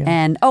 bicentennial.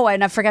 And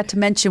I forgot to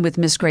mention with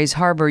Miss Gray's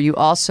Harbor, you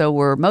also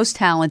were most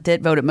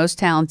talented, voted most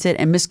talented,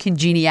 and Miss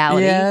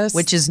Congeniality,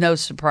 which is no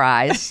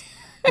surprise.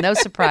 No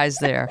surprise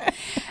there.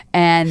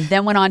 And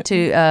then went on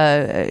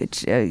to,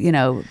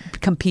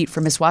 compete for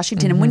Miss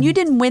Washington. And when you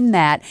didn't win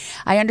that,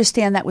 I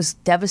understand that was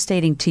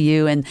devastating to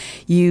you. And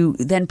you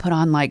then put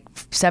on like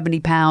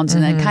 70 pounds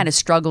and then kind of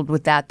struggled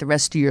with that the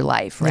rest of your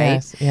life,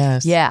 right?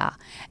 Yes. Yeah.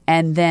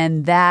 And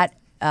then that,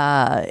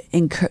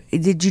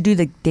 did you do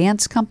the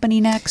dance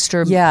company next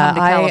or come to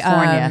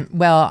California?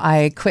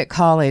 I quit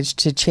college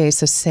to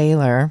chase a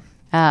sailor.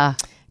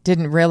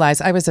 Didn't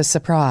realize I was a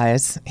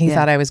surprise. He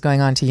thought I was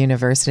going on to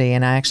university,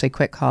 and I actually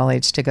quit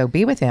college to go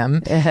be with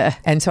him.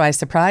 And so I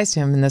surprised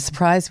him, and the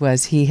surprise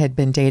was he had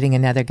been dating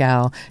another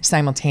gal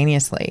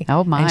simultaneously.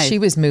 Oh my! And she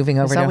was moving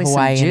over to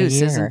Hawaii some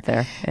juice, in a year. Isn't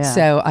there? Yeah.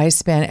 So I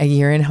spent a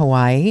year in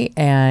Hawaii,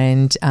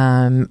 and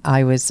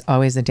I was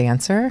always a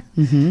dancer,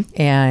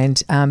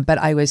 and but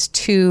I was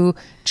too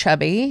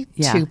chubby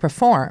to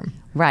perform.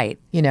 Right.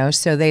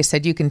 So they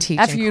said you can teach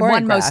after and you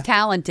won most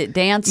talented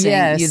dancing,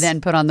 you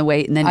then put on the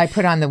weight, and then I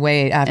put on the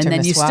weight after and then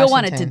Miss you Washington. still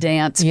wanted to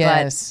dance,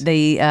 but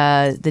the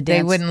dance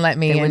they wouldn't let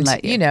me. When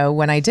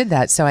I did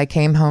that, so I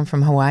came home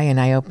from Hawaii and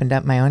I opened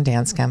up my own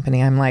dance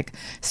company. I'm like,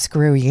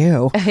 screw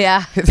you.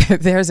 Yeah.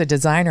 There's a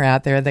designer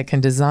out there that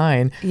can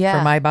design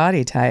for my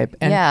body type,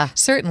 and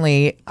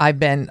certainly I've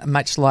been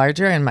much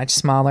larger and much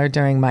smaller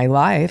during my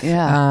life.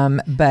 Yeah.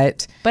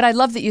 But I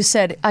love that you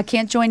said I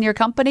can't join your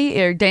company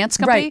or dance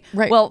company.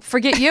 Right. Well,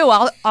 forget you.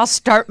 I'll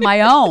start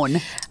my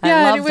own. I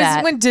love and it was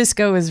that. when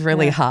disco was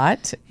really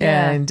hot.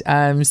 Yeah.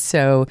 And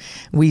so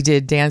we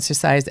did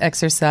dancercise,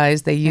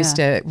 exercise. They used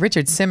to,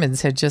 Richard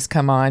Simmons had just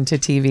come on to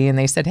TV and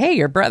they said, hey,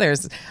 your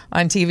brother's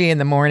on TV in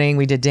the morning.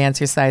 We did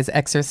dancercise,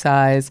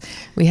 exercise.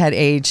 We had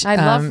age. I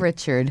love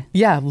Richard.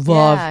 Yeah,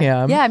 love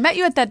him. Yeah, I met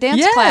you at that dance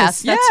Yes,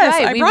 class. That's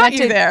yes, right. I brought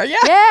you there. Yeah.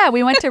 Yeah,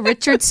 we went to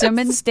Richard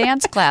Simmons'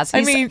 dance class.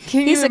 Can you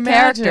he's a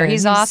imagine? character.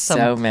 He's awesome.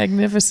 So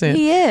magnificent.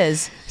 He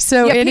is.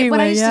 So anyway, when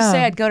I used to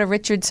say I'd go to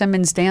Richard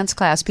Simmons' dance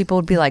class, people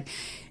would be like,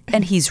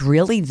 and he's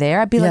really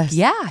there? I'd be like,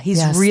 yeah,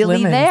 he's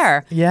really Slimmons.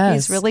 there. Yes.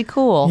 He's really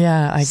cool.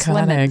 Yeah,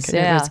 iconic. Slimmons,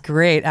 It was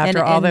great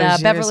after all those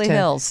years. Beverly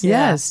Hills.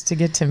 Yes, to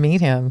get to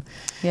meet him.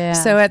 Yeah.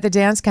 So at the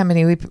dance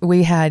company,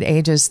 we had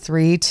ages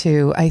 3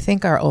 to, I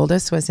think our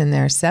oldest was in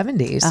their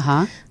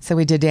 70s. So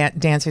we did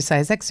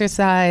dancercise,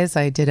 exercise.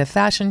 I did a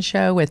fashion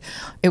show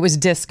it was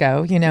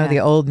disco, the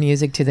old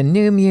music to the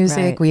new music.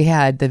 Right. We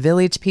had the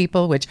Village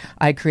People, which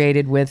I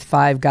created with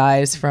 5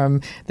 guys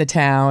from the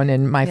town,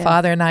 and my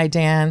father and I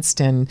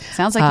danced. And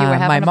sounds like you were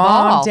having my a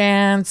mom ball.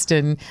 danced,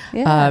 and So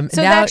it now,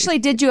 actually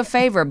did you a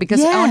favor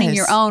because owning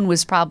your own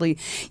was probably,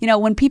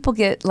 when people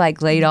get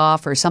like laid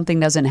off or something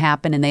doesn't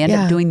happen and they end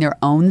up doing their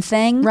own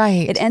thing,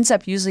 right? It ends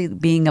up usually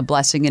being a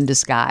blessing in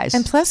disguise.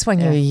 And plus, when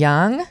you're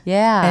young,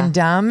 and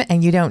dumb,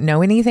 and you don't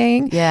know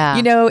anything,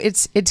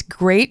 it's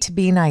great to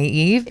be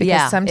naive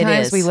because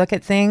sometimes we look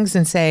at things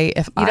and say,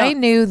 if I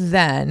knew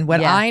then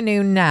what I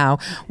knew now,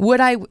 would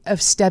I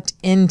have stepped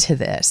into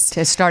this?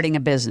 To starting a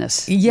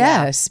business.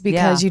 Yes,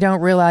 because you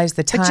don't realize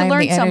the time, but you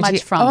learn the energy. so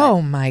much from oh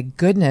it. My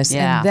goodness.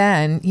 And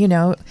then,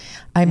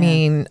 I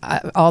mean,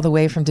 all the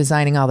way from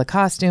designing all the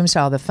costumes to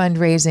all the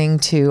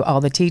fundraising to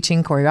all the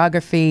teaching,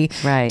 choreography,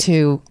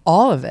 to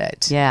all of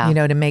it,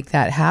 to make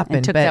that happen.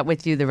 And took that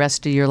with you the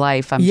rest of your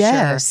life, I'm sure.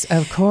 Yes,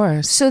 of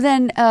course. So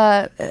then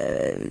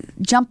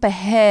jump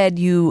ahead,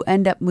 you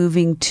end up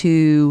moving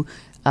to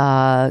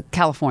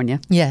California.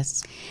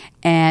 Yes.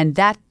 And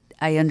that,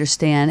 I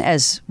understand,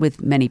 as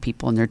with many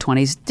people in their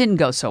 20s, didn't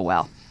go so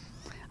well.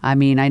 I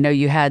mean, I know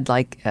you had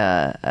when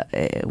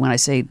I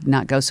say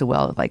not go so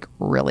well, like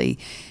really,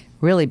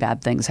 really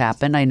bad things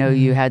happened. I know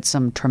you had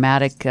some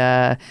traumatic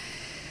crime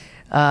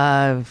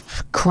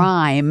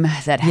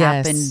that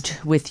happened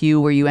with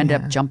you where you end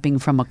up jumping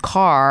from a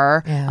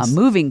car, a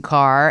moving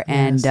car,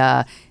 and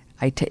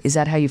is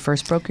that how you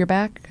first broke your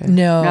back?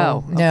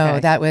 No.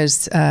 That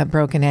was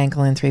broken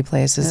ankle in 3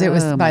 places. It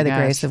was by the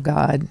grace of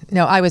God.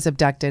 No, I was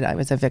abducted. I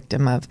was a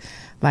victim of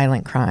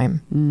violent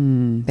crime,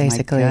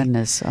 basically. My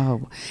goodness.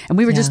 Oh, and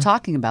we were just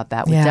talking about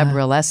that with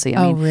Deborah Alessi.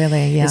 I mean,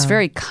 really? Yeah. It's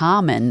very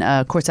common.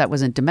 Of course, that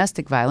wasn't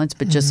domestic violence,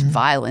 but just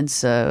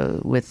violence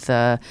with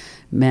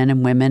men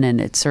and women,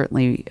 and it's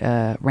certainly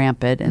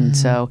rampant. And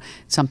so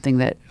it's something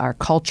that our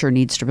culture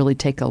needs to really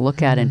take a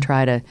look at and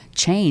try to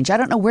change. I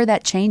don't know where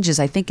that changes.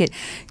 I think it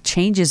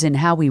changes in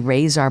how we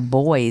raise our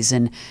boys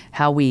and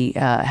how we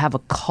have a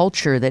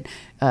culture that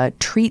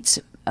treats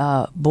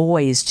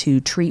boys to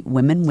treat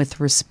women with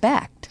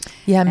respect.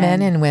 Yeah,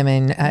 men and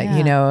women,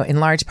 in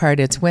large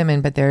part it's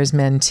women, but there's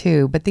men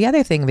too. But the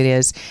other thing of it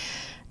is,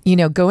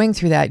 going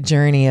through that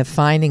journey of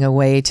finding a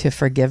way to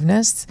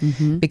forgiveness,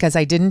 because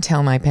I didn't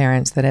tell my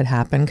parents that it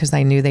happened because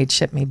I knew they'd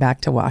ship me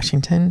back to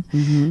Washington,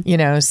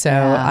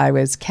 I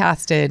was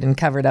casted and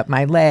covered up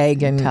my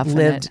leg and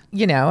lived,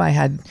 I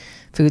had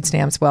food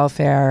stamps,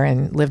 welfare,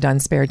 and lived on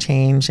spare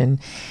change.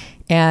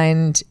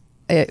 And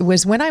it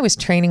was when I was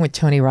training with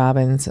Tony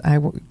Robbins. I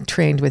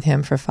trained with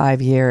him for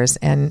 5 years.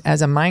 And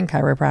as a mind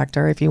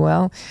chiropractor, if you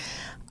will,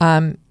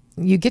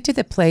 you get to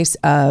the place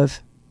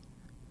of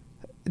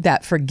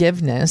that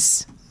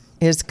forgiveness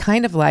is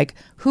kind of like,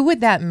 who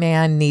would that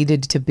man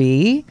needed to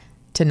be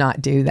to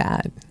not do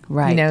that?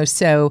 Right.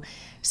 So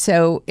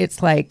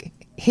it's like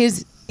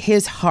his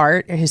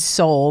heart, his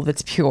soul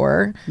that's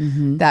pure,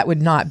 that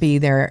would not be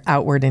their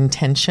outward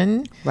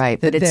intention. Right,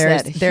 but it's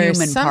that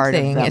human part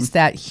of them. It's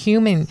that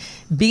human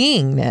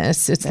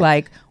beingness. It's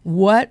like,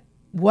 what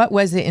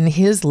was it in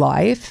his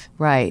life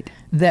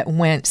that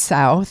went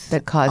south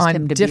that caused on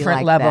him to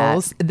different be like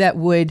levels that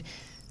would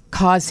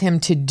cause him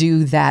to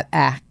do that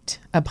act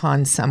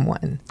upon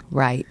someone?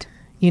 Right.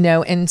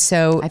 And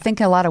so I think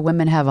a lot of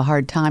women have a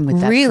hard time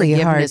with that really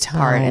forgiveness hard time.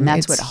 part, and that's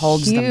it's what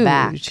holds huge. them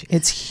back.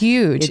 It's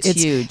huge.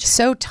 It's huge.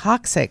 So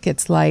toxic.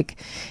 It's like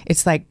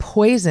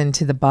poison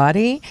to the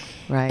body.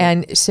 Right.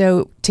 And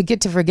so to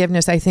get to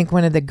forgiveness, I think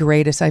one of the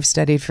greatest, I've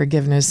studied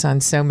forgiveness on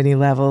so many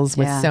levels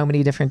with so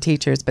many different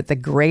teachers, but the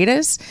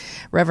greatest,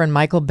 Reverend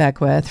Michael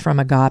Beckwith from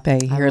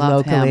Agape here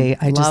locally.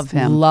 I just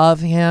love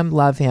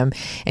him.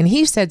 And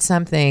he said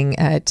something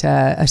at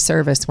a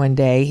service one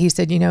day. He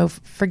said,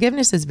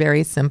 forgiveness is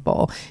very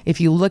simple.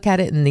 If you look at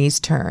it in these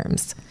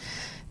terms,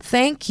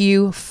 thank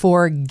you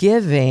for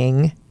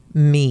giving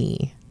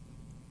me.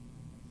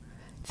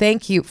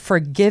 Thank you for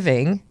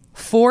giving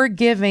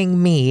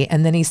me.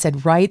 And then he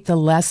said, write the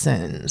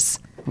lessons.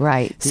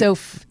 Right. So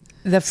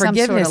the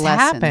forgiveness sort of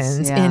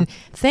happens and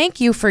thank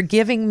you for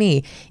giving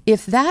me.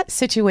 If that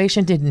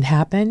situation didn't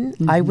happen,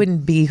 I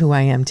wouldn't be who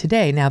I am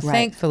today. Now,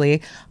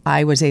 thankfully,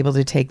 I was able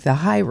to take the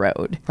high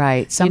road.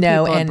 Right. Some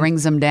people, it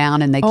brings them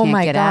down and they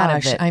can't get out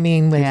of it. I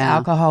mean, with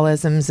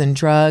alcoholisms and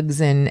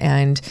drugs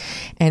and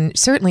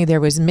certainly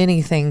there was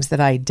many things that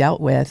I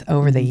dealt with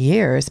over the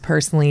years,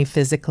 personally,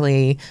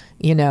 physically,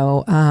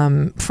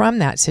 from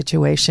that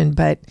situation.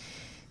 But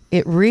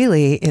it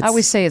really, I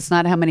always say it's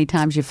not how many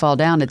times you fall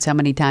down, it's how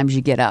many times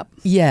you get up.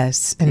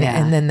 Yes. And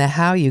then the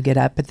how you get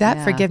up. But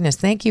that forgiveness,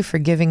 thank you for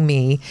giving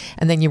me.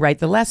 And then you write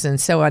the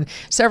lessons. So on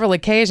several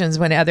occasions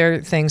when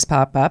other things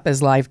pop up,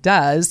 as life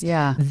does,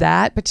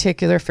 that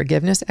particular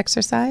forgiveness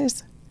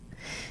exercise,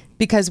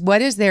 because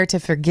what is there to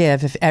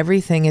forgive if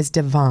everything is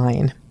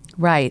divine?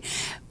 Right.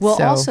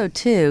 Well, also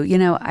too,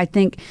 I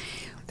think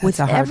with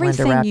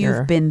everything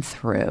you've been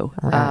through,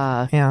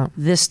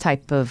 this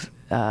type of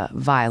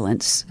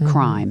violence,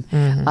 crime,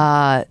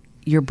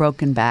 your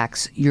broken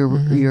backs,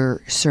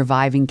 you're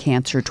surviving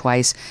cancer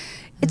twice.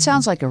 It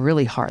sounds like a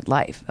really hard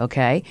life,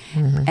 okay?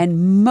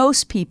 And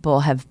most people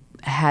have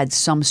had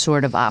some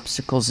sort of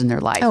obstacles in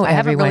their life. Oh, I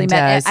haven't everyone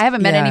does. I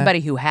haven't met anybody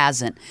who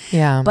hasn't.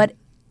 Yeah. But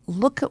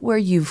look at where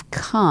you've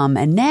come,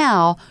 and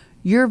now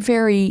your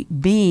very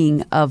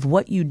being of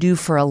what you do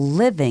for a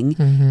living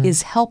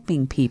is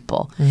helping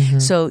people.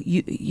 So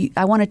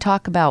I want to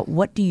talk about,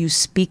 what do you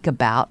speak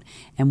about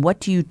and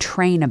what do you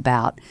train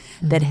about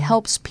that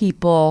helps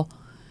people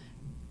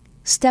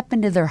step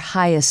into their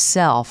highest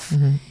self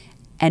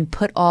and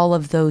put all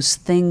of those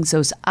things,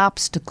 those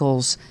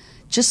obstacles,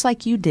 just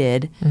like you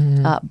did,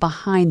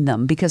 behind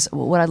them. Because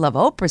what I love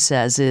Oprah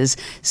says is,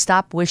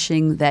 stop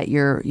wishing that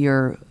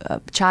your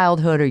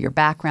childhood or your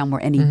background were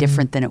any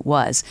different than it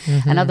was.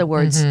 In other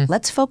words,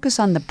 let's focus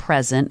on the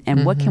present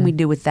and what can we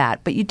do with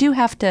that. But you do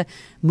have to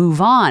move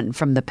on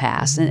from the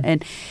past.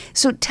 And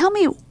so tell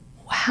me,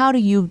 how do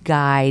you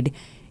guide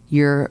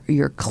your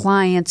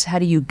clients? How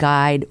do you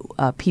guide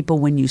people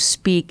when you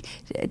speak?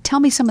 Tell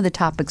me some of the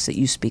topics that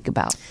you speak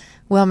about.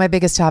 Well, my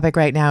biggest topic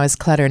right now is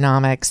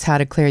clutternomics, how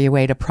to clear your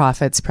way to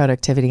profits,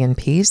 productivity, and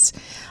peace.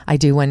 I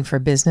do one for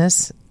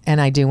business and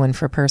I do one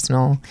for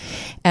personal.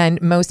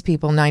 And most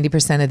people,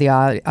 90% of the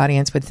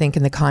audience, would think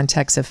in the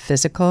context of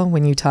physical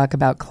when you talk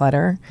about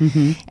clutter.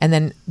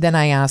 And then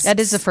I ask...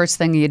 That is the first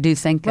thing you do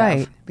think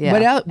of. Yeah.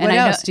 What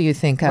else do you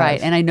think of? Right,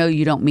 and I know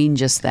you don't mean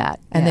just that.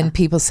 And then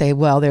people say,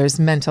 well, there's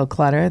mental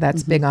clutter.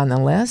 That's big on the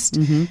list.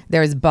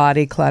 There's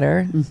body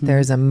clutter.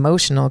 There's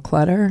emotional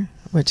clutter,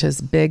 which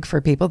is big for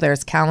people.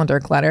 There's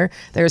calendar clutter.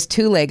 There's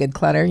two-legged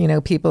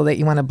clutter, people that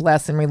you want to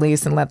bless and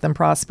release and let them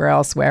prosper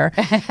elsewhere.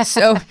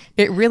 So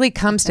it really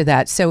comes to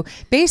that. So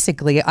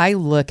basically, I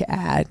look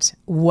at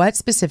what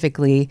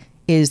specifically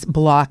is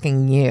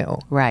blocking you.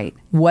 Right.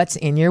 What's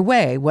in your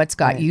way? What's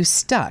got you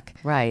stuck?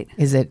 Right.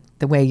 Is it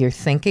the way you're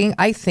thinking?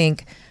 I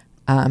think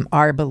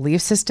our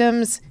belief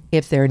systems,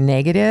 if they're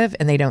negative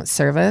and they don't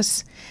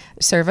service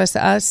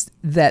us,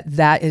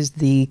 that is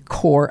the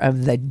core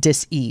of the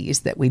dis-ease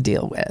that we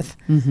deal with,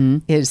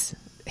 is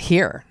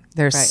here.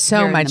 There's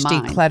so much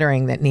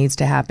decluttering that needs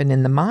to happen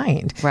in the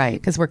mind. Right.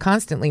 Because we're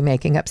constantly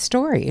making up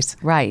stories.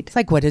 Right. It's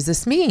like, what does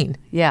this mean?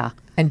 Yeah.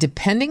 And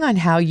depending on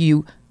how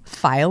you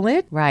file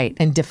it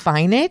and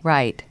define it,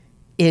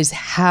 is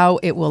how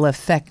it will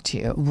affect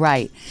you.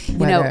 Right.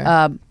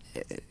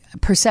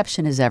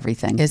 Perception is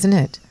everything. Isn't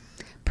it?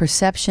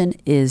 Perception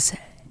is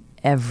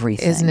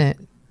everything. Isn't it?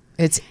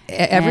 It's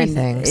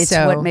everything. And it's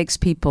what makes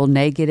people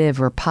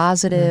negative or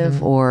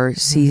positive, or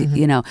see,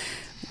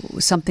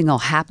 something will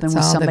happen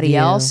with somebody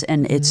else.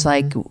 And it's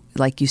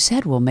like you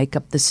said, we'll make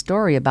up the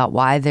story about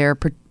why they're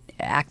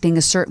acting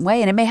a certain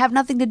way. And it may have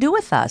nothing to do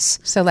with us.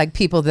 So like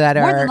people that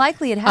are more than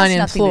likely it has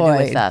nothing to do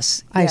with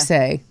us. I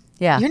say,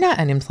 you're not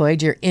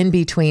unemployed. You're in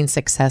between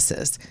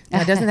successes.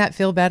 Now, doesn't that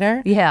feel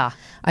better? Yeah.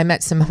 I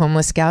met some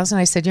homeless gals and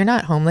I said, you're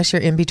not homeless.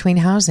 You're in between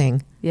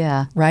housing.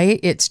 Yeah.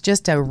 Right? It's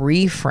just a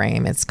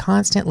reframe. It's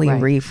constantly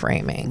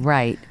reframing.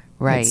 Right.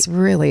 Right. It's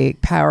really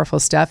powerful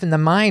stuff. And the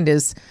mind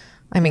is,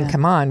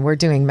 come on, we're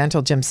doing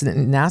mental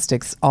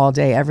gymnastics all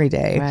day, every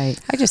day. Right.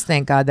 I just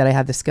thank God that I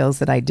have the skills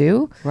that I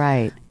do.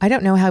 Right. I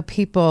don't know how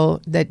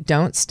people that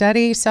don't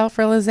study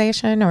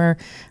self-realization or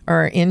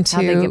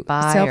into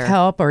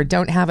self-help or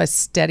don't have a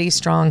steady,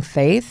 strong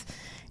faith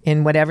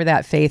in whatever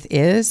that faith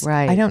is.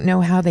 Right. I don't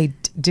know how they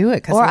do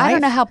it. Or I don't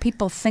know how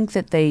people think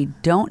that they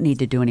don't need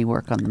to do any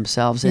work on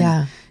themselves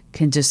and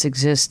can just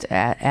exist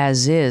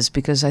as is,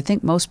 because I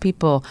think most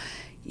people...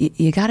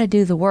 You got to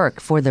do the work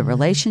for the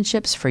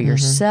relationships, for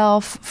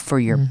yourself, for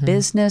your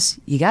business.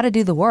 You got to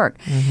do the work.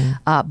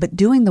 But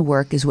doing the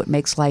work is what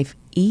makes life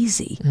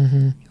easy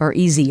or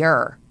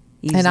easier.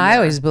 And I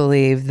always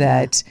believe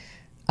that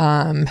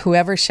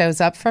whoever shows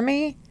up for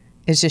me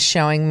is just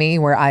showing me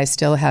where I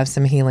still have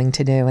some healing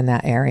to do in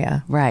that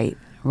area. Right.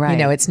 Right.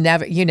 It's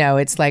never,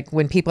 it's like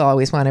when people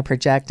always want to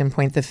project and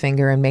point the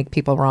finger and make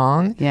people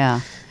wrong.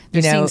 Yeah.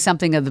 They're seeing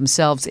something of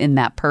themselves in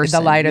that person.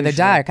 The light or the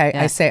dark.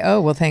 I say,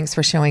 oh, well, thanks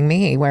for showing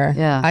me where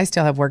I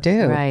still have work to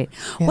do. Right.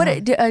 Yeah.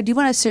 What do you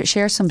want to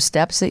share some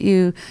steps that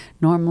you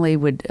normally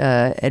would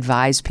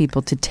advise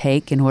people to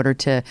take in order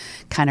to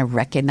kind of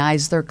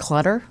recognize their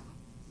clutter?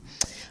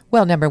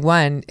 Well, number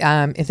one,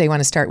 if they want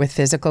to start with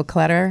physical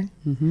clutter,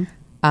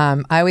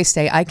 I always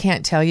say, I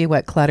can't tell you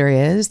what clutter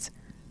is.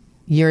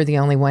 You're the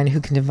only one who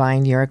can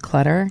define your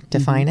clutter,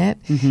 define it.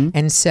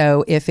 And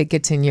so if it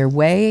gets in your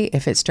way,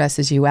 if it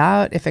stresses you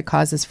out, if it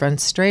causes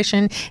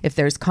frustration, if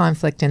there's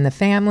conflict in the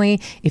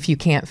family, if you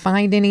can't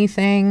find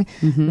anything,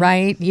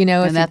 right? If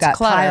you've got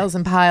clutter. Piles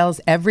and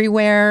piles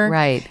everywhere,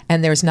 right?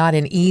 And there's not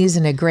an ease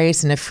and a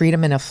grace and a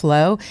freedom and a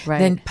flow,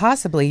 then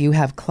possibly you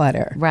have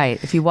clutter.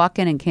 Right. If you walk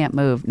in and can't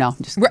move, no,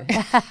 just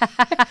kidding.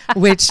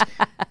 Which,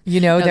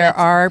 there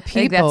are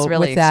people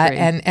really with that.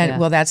 Extreme. And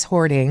well, that's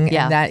hoarding.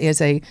 Yeah. And that is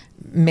a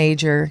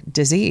major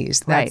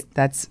disease.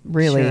 That's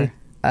really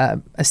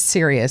a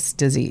serious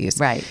disease.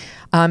 Right.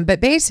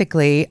 But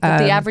basically, the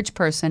average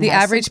person,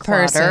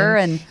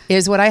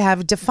 is what I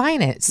have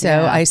define it.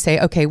 So I say,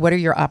 okay, what are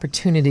your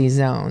opportunity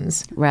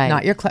zones? Right.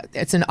 Not your.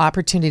 It's an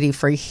opportunity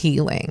for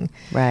healing.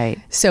 Right.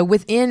 So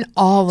within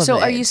all of it. So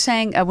are you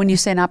saying when you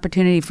say an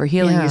opportunity for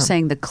healing, you're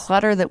saying the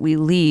clutter that we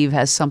leave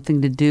has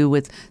something to do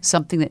with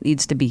something that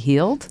needs to be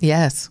healed?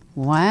 Yes.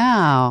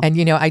 Wow. And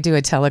I do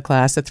a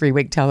teleclass, a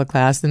 3-week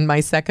teleclass. And my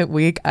second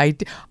week, I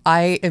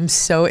am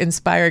so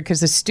inspired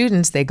because the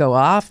students, they go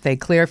off, they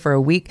clear for a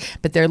week,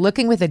 but they're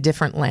looking with a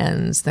different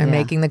lens. They're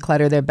making the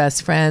clutter their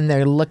best friend.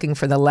 They're looking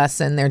for the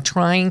lesson. They're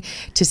trying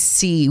to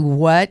see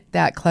what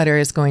that clutter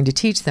is going to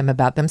teach them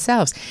about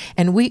themselves.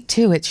 And week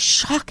 2, it's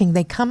shocking.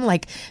 They come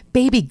like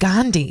baby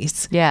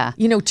Gandhis. Yeah.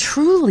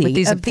 Truly. With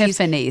these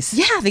epiphanies.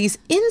 These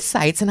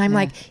insights. And I'm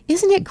like,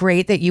 isn't it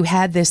great that you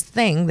had this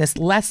thing, this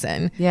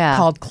lesson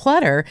called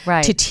clutter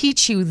to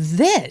teach you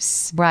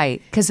this?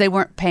 Right. Because they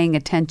weren't paying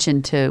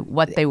attention to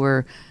what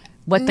the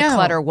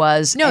clutter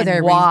was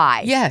and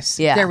why.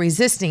 They're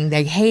resisting.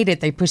 They hate it.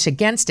 They push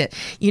against it.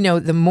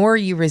 The more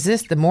you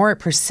resist, the more it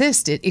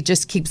persists. It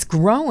just keeps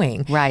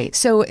growing. Right.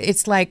 So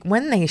it's like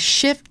when they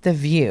shift the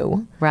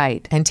view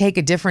and take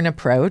a different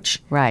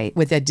approach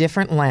with a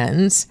different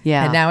lens,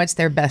 and now it's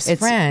their best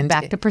friend.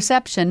 Back to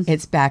perception.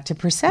 It's back to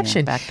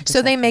perception.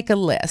 So they make a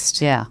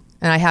list. Yeah.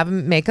 And I have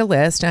them make a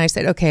list. And I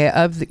said, okay,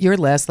 of your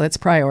list, let's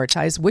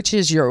prioritize which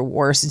is your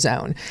worst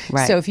zone.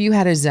 Right. So if you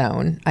had a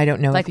zone, I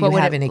don't know if you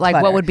have any clutter.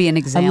 Like what would be an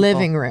example? A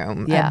living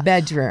room, a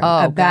bedroom,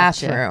 a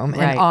bathroom,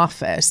 an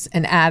office,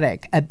 an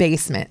attic, a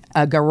basement,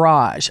 a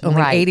garage.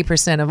 Only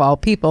 80% of all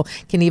people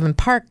can even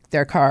park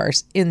their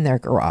cars in their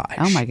garage.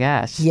 Oh, my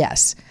gosh.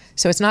 Yes.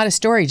 So it's not a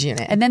storage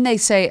unit. And then they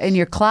say in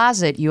your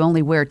closet, you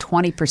only wear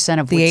 20%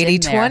 of what's the in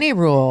there. 80-20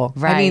 rule.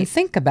 Right. I mean,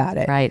 think about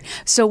it. Right.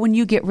 So when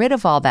you get rid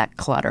of all that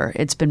clutter,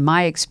 it's been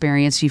my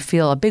experience, you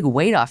feel a big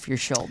weight off your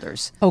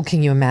shoulders. Oh,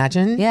 can you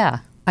imagine? Yeah.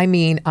 I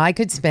mean, I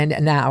could spend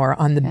an hour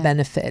on the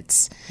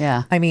benefits.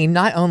 Yeah. I mean,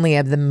 not only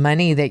of the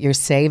money that you're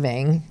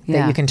saving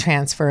that you can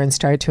transfer and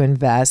start to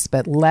invest,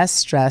 but less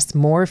stress,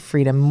 more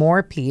freedom,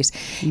 more peace.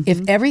 If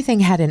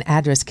everything had an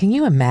address, can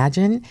you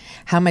imagine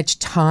how much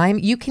time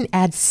you can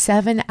add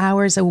 7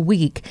 hours a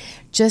week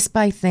just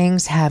by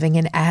things having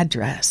an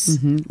address?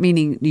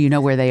 Meaning you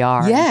know where they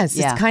are. Yes.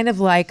 It's kind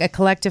of like a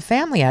collective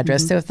family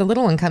address. So if the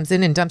little one comes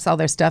in and dumps all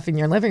their stuff in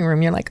your living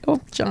room, you're like,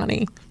 oh,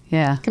 Johnny.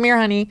 Yeah. Come here,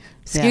 honey.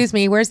 Excuse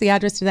me. Where's the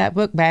address to that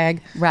book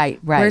bag? Right.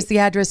 Where's the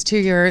address to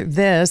your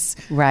this?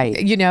 Right.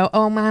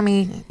 Oh,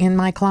 mommy, in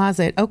my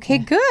closet. Okay,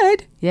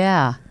 good.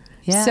 Yeah.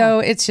 Yeah. So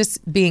it's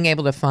just being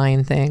able to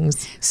find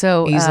things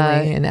so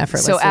easily and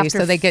effortlessly.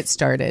 So they get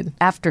started.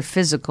 After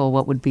physical,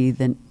 what would be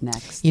the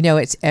next?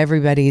 It's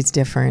everybody's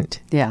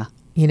different. Yeah.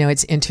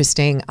 It's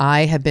interesting.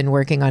 I have been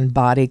working on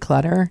body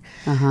clutter.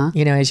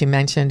 As you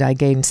mentioned, I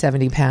gained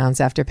 70 pounds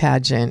after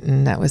pageant,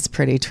 and that was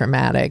pretty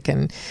traumatic.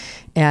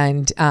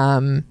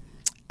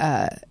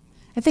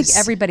 I think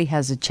everybody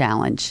has a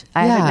challenge.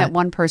 I haven't met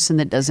one person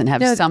that doesn't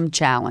have some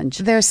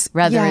challenge.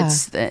 Whether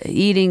it's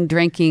eating,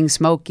 drinking,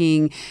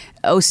 smoking,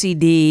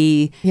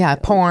 OCD,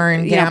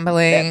 porn,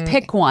 gambling.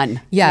 Pick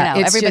one. Yeah,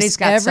 everybody's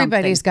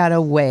got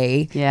a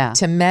way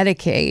to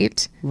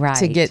medicate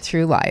to get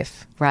through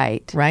life.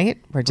 Right.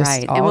 We're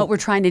just and what we're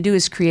trying to do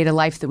is create a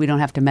life that we don't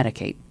have to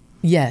medicate.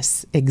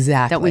 Yes,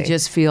 exactly. That we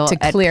just feel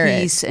at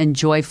peace and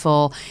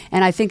joyful.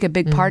 And I think a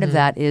big part of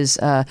that is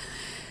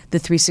the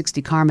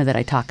 360 karma that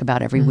I talk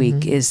about every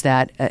week is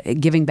that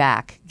giving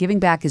back. Giving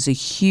back is a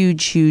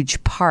huge,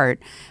 huge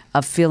part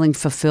of feeling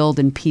fulfilled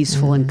and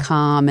peaceful and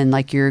calm and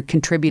like you're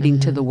contributing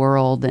to the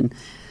world. And,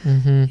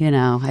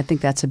 I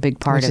think that's a big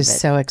part of it. Which is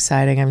so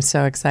exciting. I'm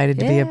so excited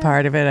to be a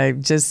part of it.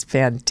 I'm just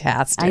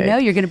fantastic. I know.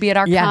 You're going to be at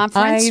our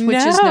conference, which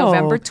is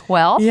November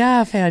 12th.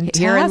 Yeah, fantastic.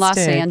 Here in Los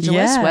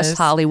Angeles, West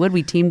Hollywood.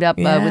 We teamed up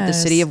with the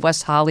city of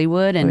West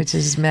Hollywood. And which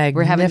is magnificent.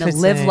 We're having the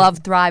Live, Love,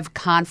 Thrive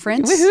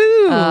conference.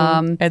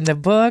 Woohoo! And the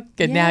book,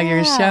 and now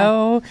your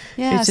show.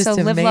 Yeah, it's just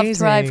so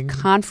amazing.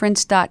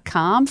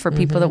 livelovethriveconference.com for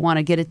people that want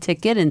to get a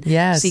ticket and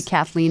see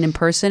Kathleen in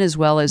person as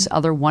well as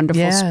other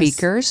wonderful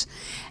speakers.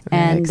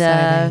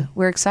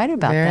 We're excited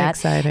about that.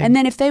 Exciting. And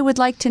then if they would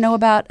like to know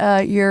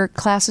about your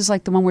classes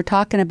like the one we're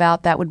talking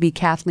about, that would be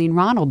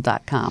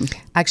KathleenRonald.com.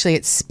 Actually,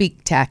 it's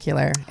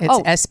Speaktacular.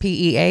 It's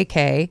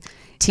SPEAK.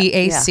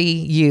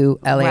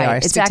 TACULAR.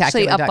 Right. It's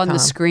actually up on the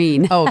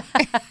screen. Oh.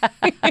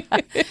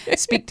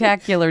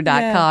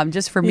 Speaktacular.com,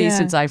 just for me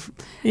since I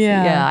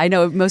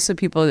know most of the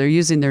people are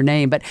using their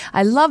name, but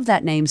I love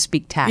that name,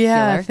 Speaktacular.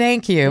 Yeah,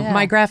 thank you. Yeah.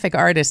 My graphic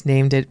artist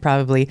named it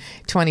probably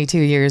 22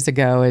 years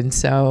ago, and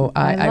so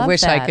I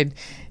wish I could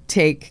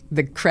take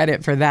the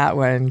credit for that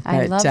one, but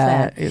I love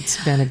that.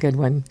 It's been a good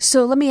one.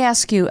 So let me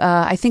ask you,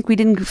 I think we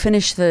didn't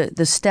finish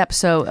the steps.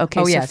 So,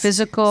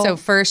 physical. So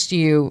first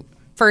you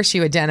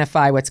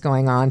identify what's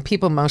going on.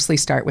 People mostly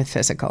start with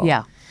physical.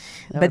 Yeah.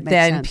 But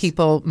then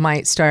people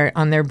might start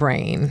on their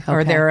brain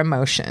or their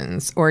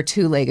emotions or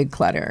two-legged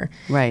clutter.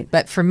 Right.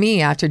 But for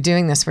me, after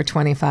doing this for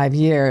 25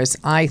 years,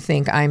 I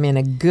think I'm in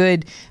a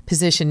good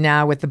position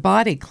now with the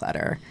body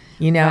clutter.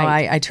 You know,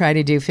 Right. I try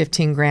to do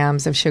 15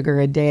 grams of sugar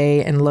a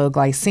day and low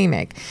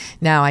glycemic.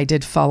 Now, I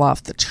did fall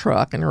off the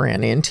truck and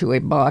ran into a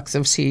box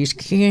of See's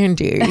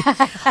candy.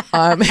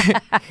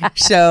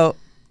 So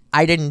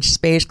I didn't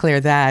space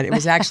clear that. It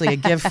was actually a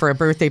gift for a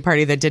birthday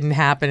party that didn't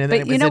happen, and then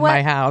it was in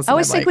my house. I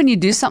always think when you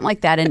do something like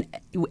that, and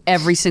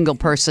every single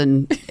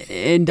person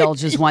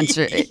indulges once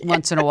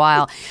in a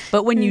while,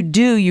 but when you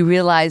do, you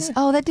realize,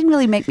 oh, that didn't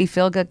really make me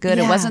feel good.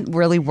 Yeah. It wasn't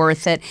really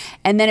worth it.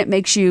 And then it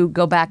makes you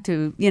go back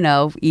to,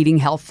 eating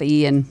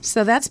healthy. And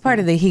So that's part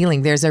of the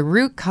healing. There's a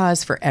root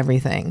cause for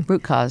everything.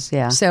 root cause,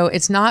 yeah. So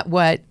it's not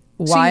why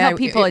So you help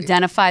people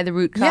identify the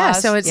root cause? Yeah,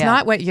 so it's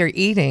not what you're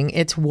eating,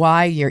 it's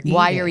why you're eating.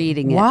 Why you're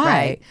eating it, why?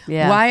 right.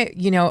 Yeah.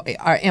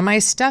 Why, am I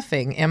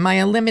stuffing? Am I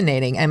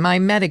eliminating? Am I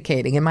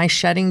medicating? Am I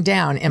shutting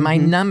down? Am I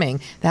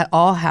numbing? That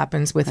all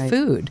happens with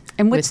food.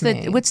 And what's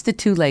with the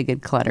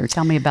two-legged clutter?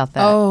 Tell me about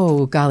that.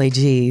 Oh, golly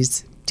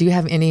geez. Do you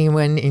have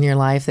anyone in your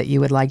life that you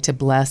would like to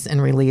bless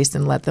and release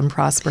and let them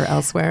prosper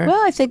elsewhere?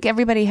 Well, I think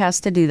everybody has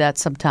to do that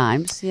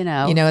sometimes,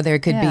 There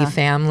could be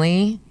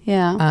family.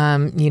 Yeah.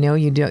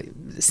 You do.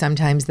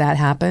 Sometimes that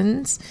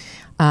happens.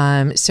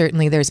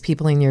 Certainly there's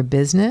people in your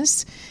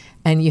business,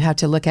 and you have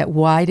to look at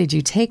why did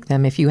you take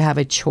them? If you have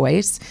a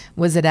choice,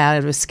 was it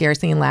out of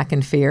scarcity and lack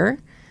and fear?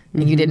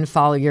 And you didn't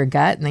follow your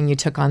gut, and then you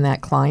took on that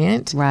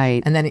client.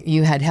 Right. And then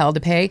you had hell to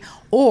pay,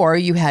 or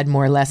you had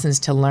more lessons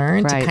to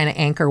learn to kind of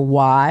anchor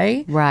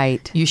why.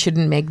 Right. You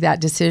shouldn't make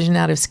that decision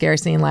out of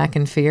scarcity and lack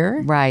and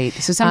fear. Right.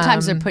 So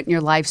sometimes they're put in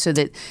your life so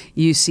that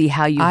you see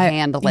how you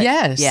handle it.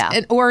 Yes. Yeah.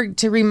 Or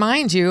to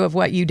remind you of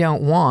what you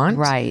don't want.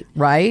 Right.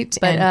 Right.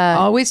 But, and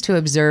always to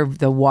observe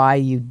the why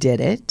you did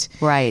it.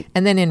 Right.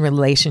 And then in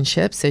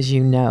relationships, as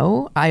you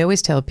know, I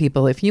always tell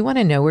people, if you want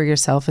to know where your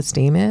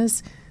self-esteem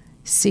is,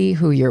 see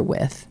who you're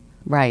with.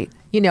 Right.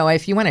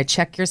 If you want to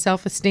check your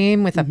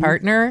self-esteem with a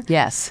partner,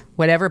 Yes.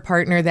 whatever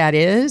partner that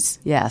is,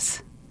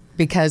 Yes.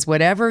 because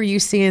whatever you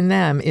see in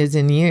them is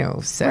in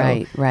you. So,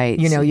 Right.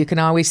 You can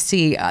always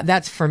see,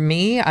 that's for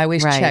me, I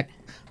always check,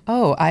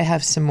 I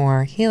have some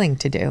more healing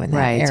to do in that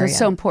area. So it's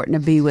so important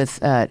to be with,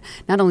 not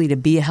only to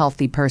be a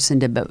healthy person,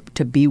 but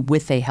to be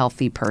with a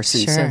healthy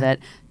person so that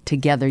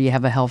together you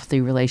have a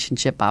healthy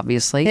relationship,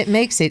 obviously. It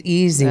makes it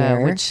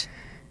easier.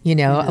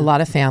 A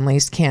lot of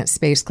families can't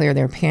space clear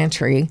their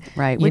pantry.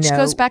 Right, which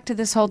goes back to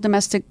this whole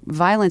domestic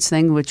violence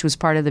thing, which was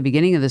part of the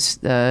beginning of this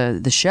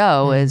the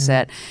show, is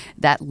that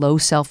low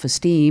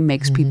self-esteem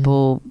makes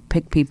people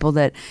pick people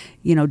that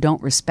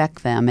don't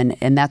respect them,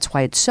 and that's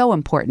why it's so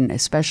important,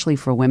 especially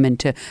for women,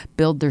 to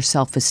build their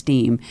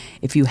self-esteem.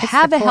 If you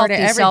have a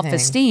healthy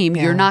self-esteem,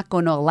 you're not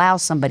going to allow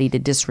somebody to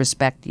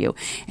disrespect you,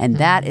 and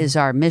that is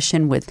our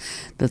mission with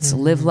this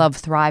Live, Love,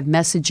 Thrive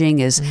messaging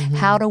is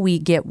how do we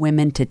get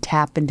women to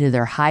tap into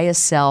their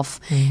highest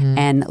self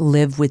and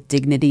live with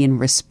dignity and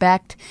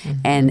respect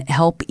and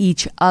help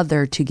each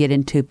other to get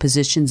into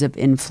positions of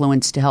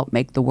influence to help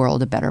make the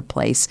world a better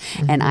place.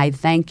 And I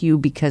thank you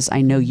because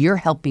I know you're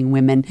helping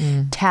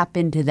women tap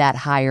into that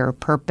higher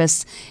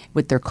purpose,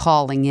 what their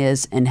calling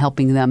is, and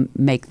helping them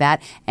make that,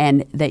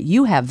 and that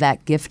you have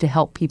that gift to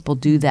help people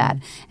do that.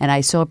 And I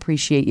so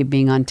appreciate you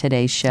being on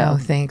today's show. Oh,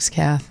 thanks,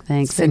 Kath.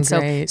 Thanks. It's been And so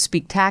great.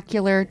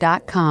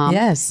 Speaktacular.com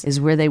is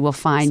where they will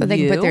find you. So they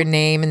can put their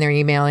name and their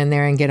email in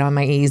there and get on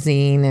my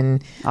e-zine,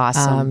 and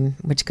awesome.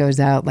 Which goes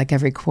out like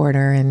every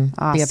quarter, and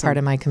be a part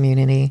of my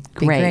community.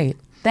 Be great.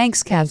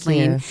 Thanks,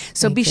 Kathleen.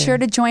 So be sure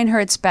to join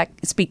her at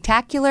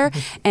Speaktacular,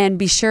 and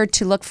be sure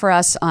to look for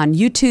us on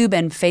YouTube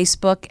and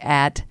Facebook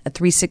at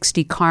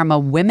 360 Karma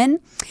Women.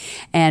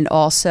 And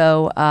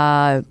also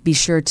be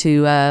sure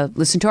to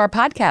listen to our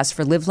podcast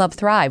for Live, Love,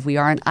 Thrive. We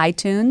are on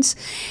iTunes.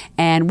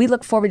 And we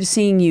look forward to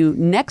seeing you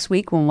next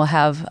week when we'll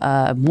have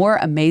more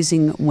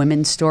amazing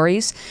women's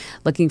stories.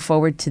 Looking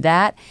forward to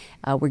that.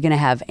 We're going to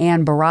have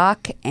Ann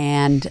Barak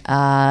and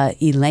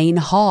Elaine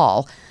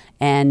Hall.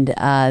 And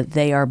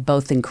they are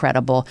both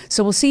incredible.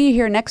 So we'll see you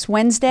here next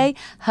Wednesday.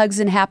 Hugs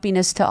and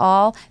happiness to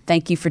all.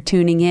 Thank you for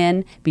tuning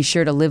in. Be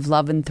sure to live,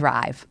 love, and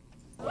thrive.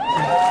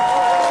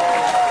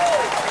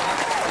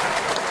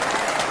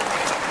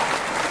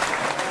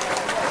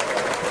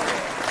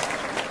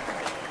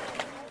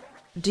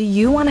 Do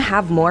you want to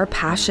have more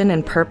passion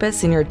and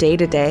purpose in your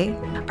day-to-day?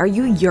 Are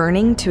you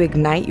yearning to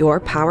ignite your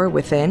power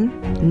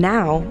within?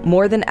 Now,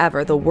 more than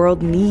ever, the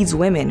world needs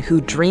women who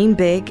dream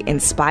big,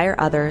 inspire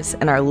others,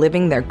 and are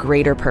living their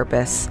greater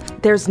purpose.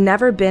 There's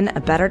never been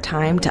a better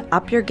time to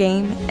up your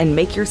game and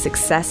make your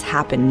success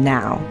happen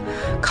now.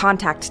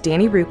 Contact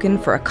Danny Rukin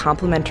for a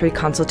complimentary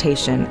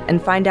consultation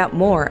and find out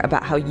more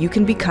about how you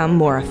can become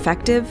more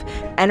effective,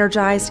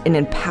 energized, and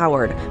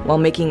empowered while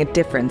making a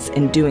difference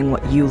in doing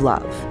what you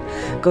love.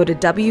 Go to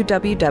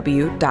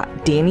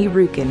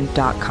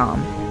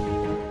www.dannyrukin.com.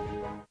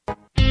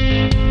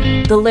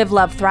 The Live,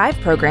 Love, Thrive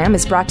program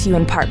is brought to you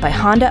in part by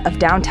Honda of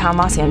downtown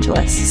Los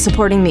Angeles,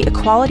 supporting the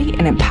equality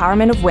and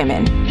empowerment of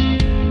women.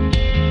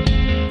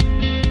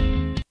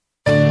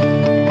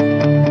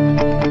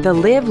 The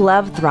Live,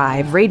 Love,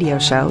 Thrive radio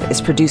show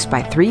is produced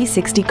by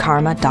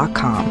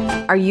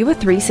 360karma.com. Are you a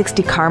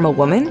 360 Karma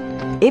woman?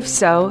 If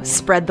so,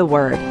 spread the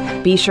word.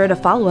 Be sure to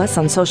follow us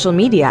on social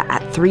media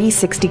at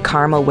 360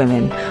 Karma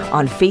Women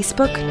on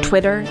Facebook,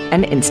 Twitter,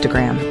 and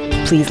Instagram.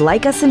 Please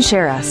like us and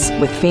share us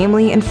with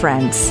family and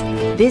friends.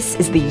 This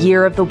is the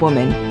Year of the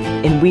Woman,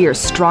 and we are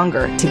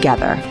stronger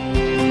together.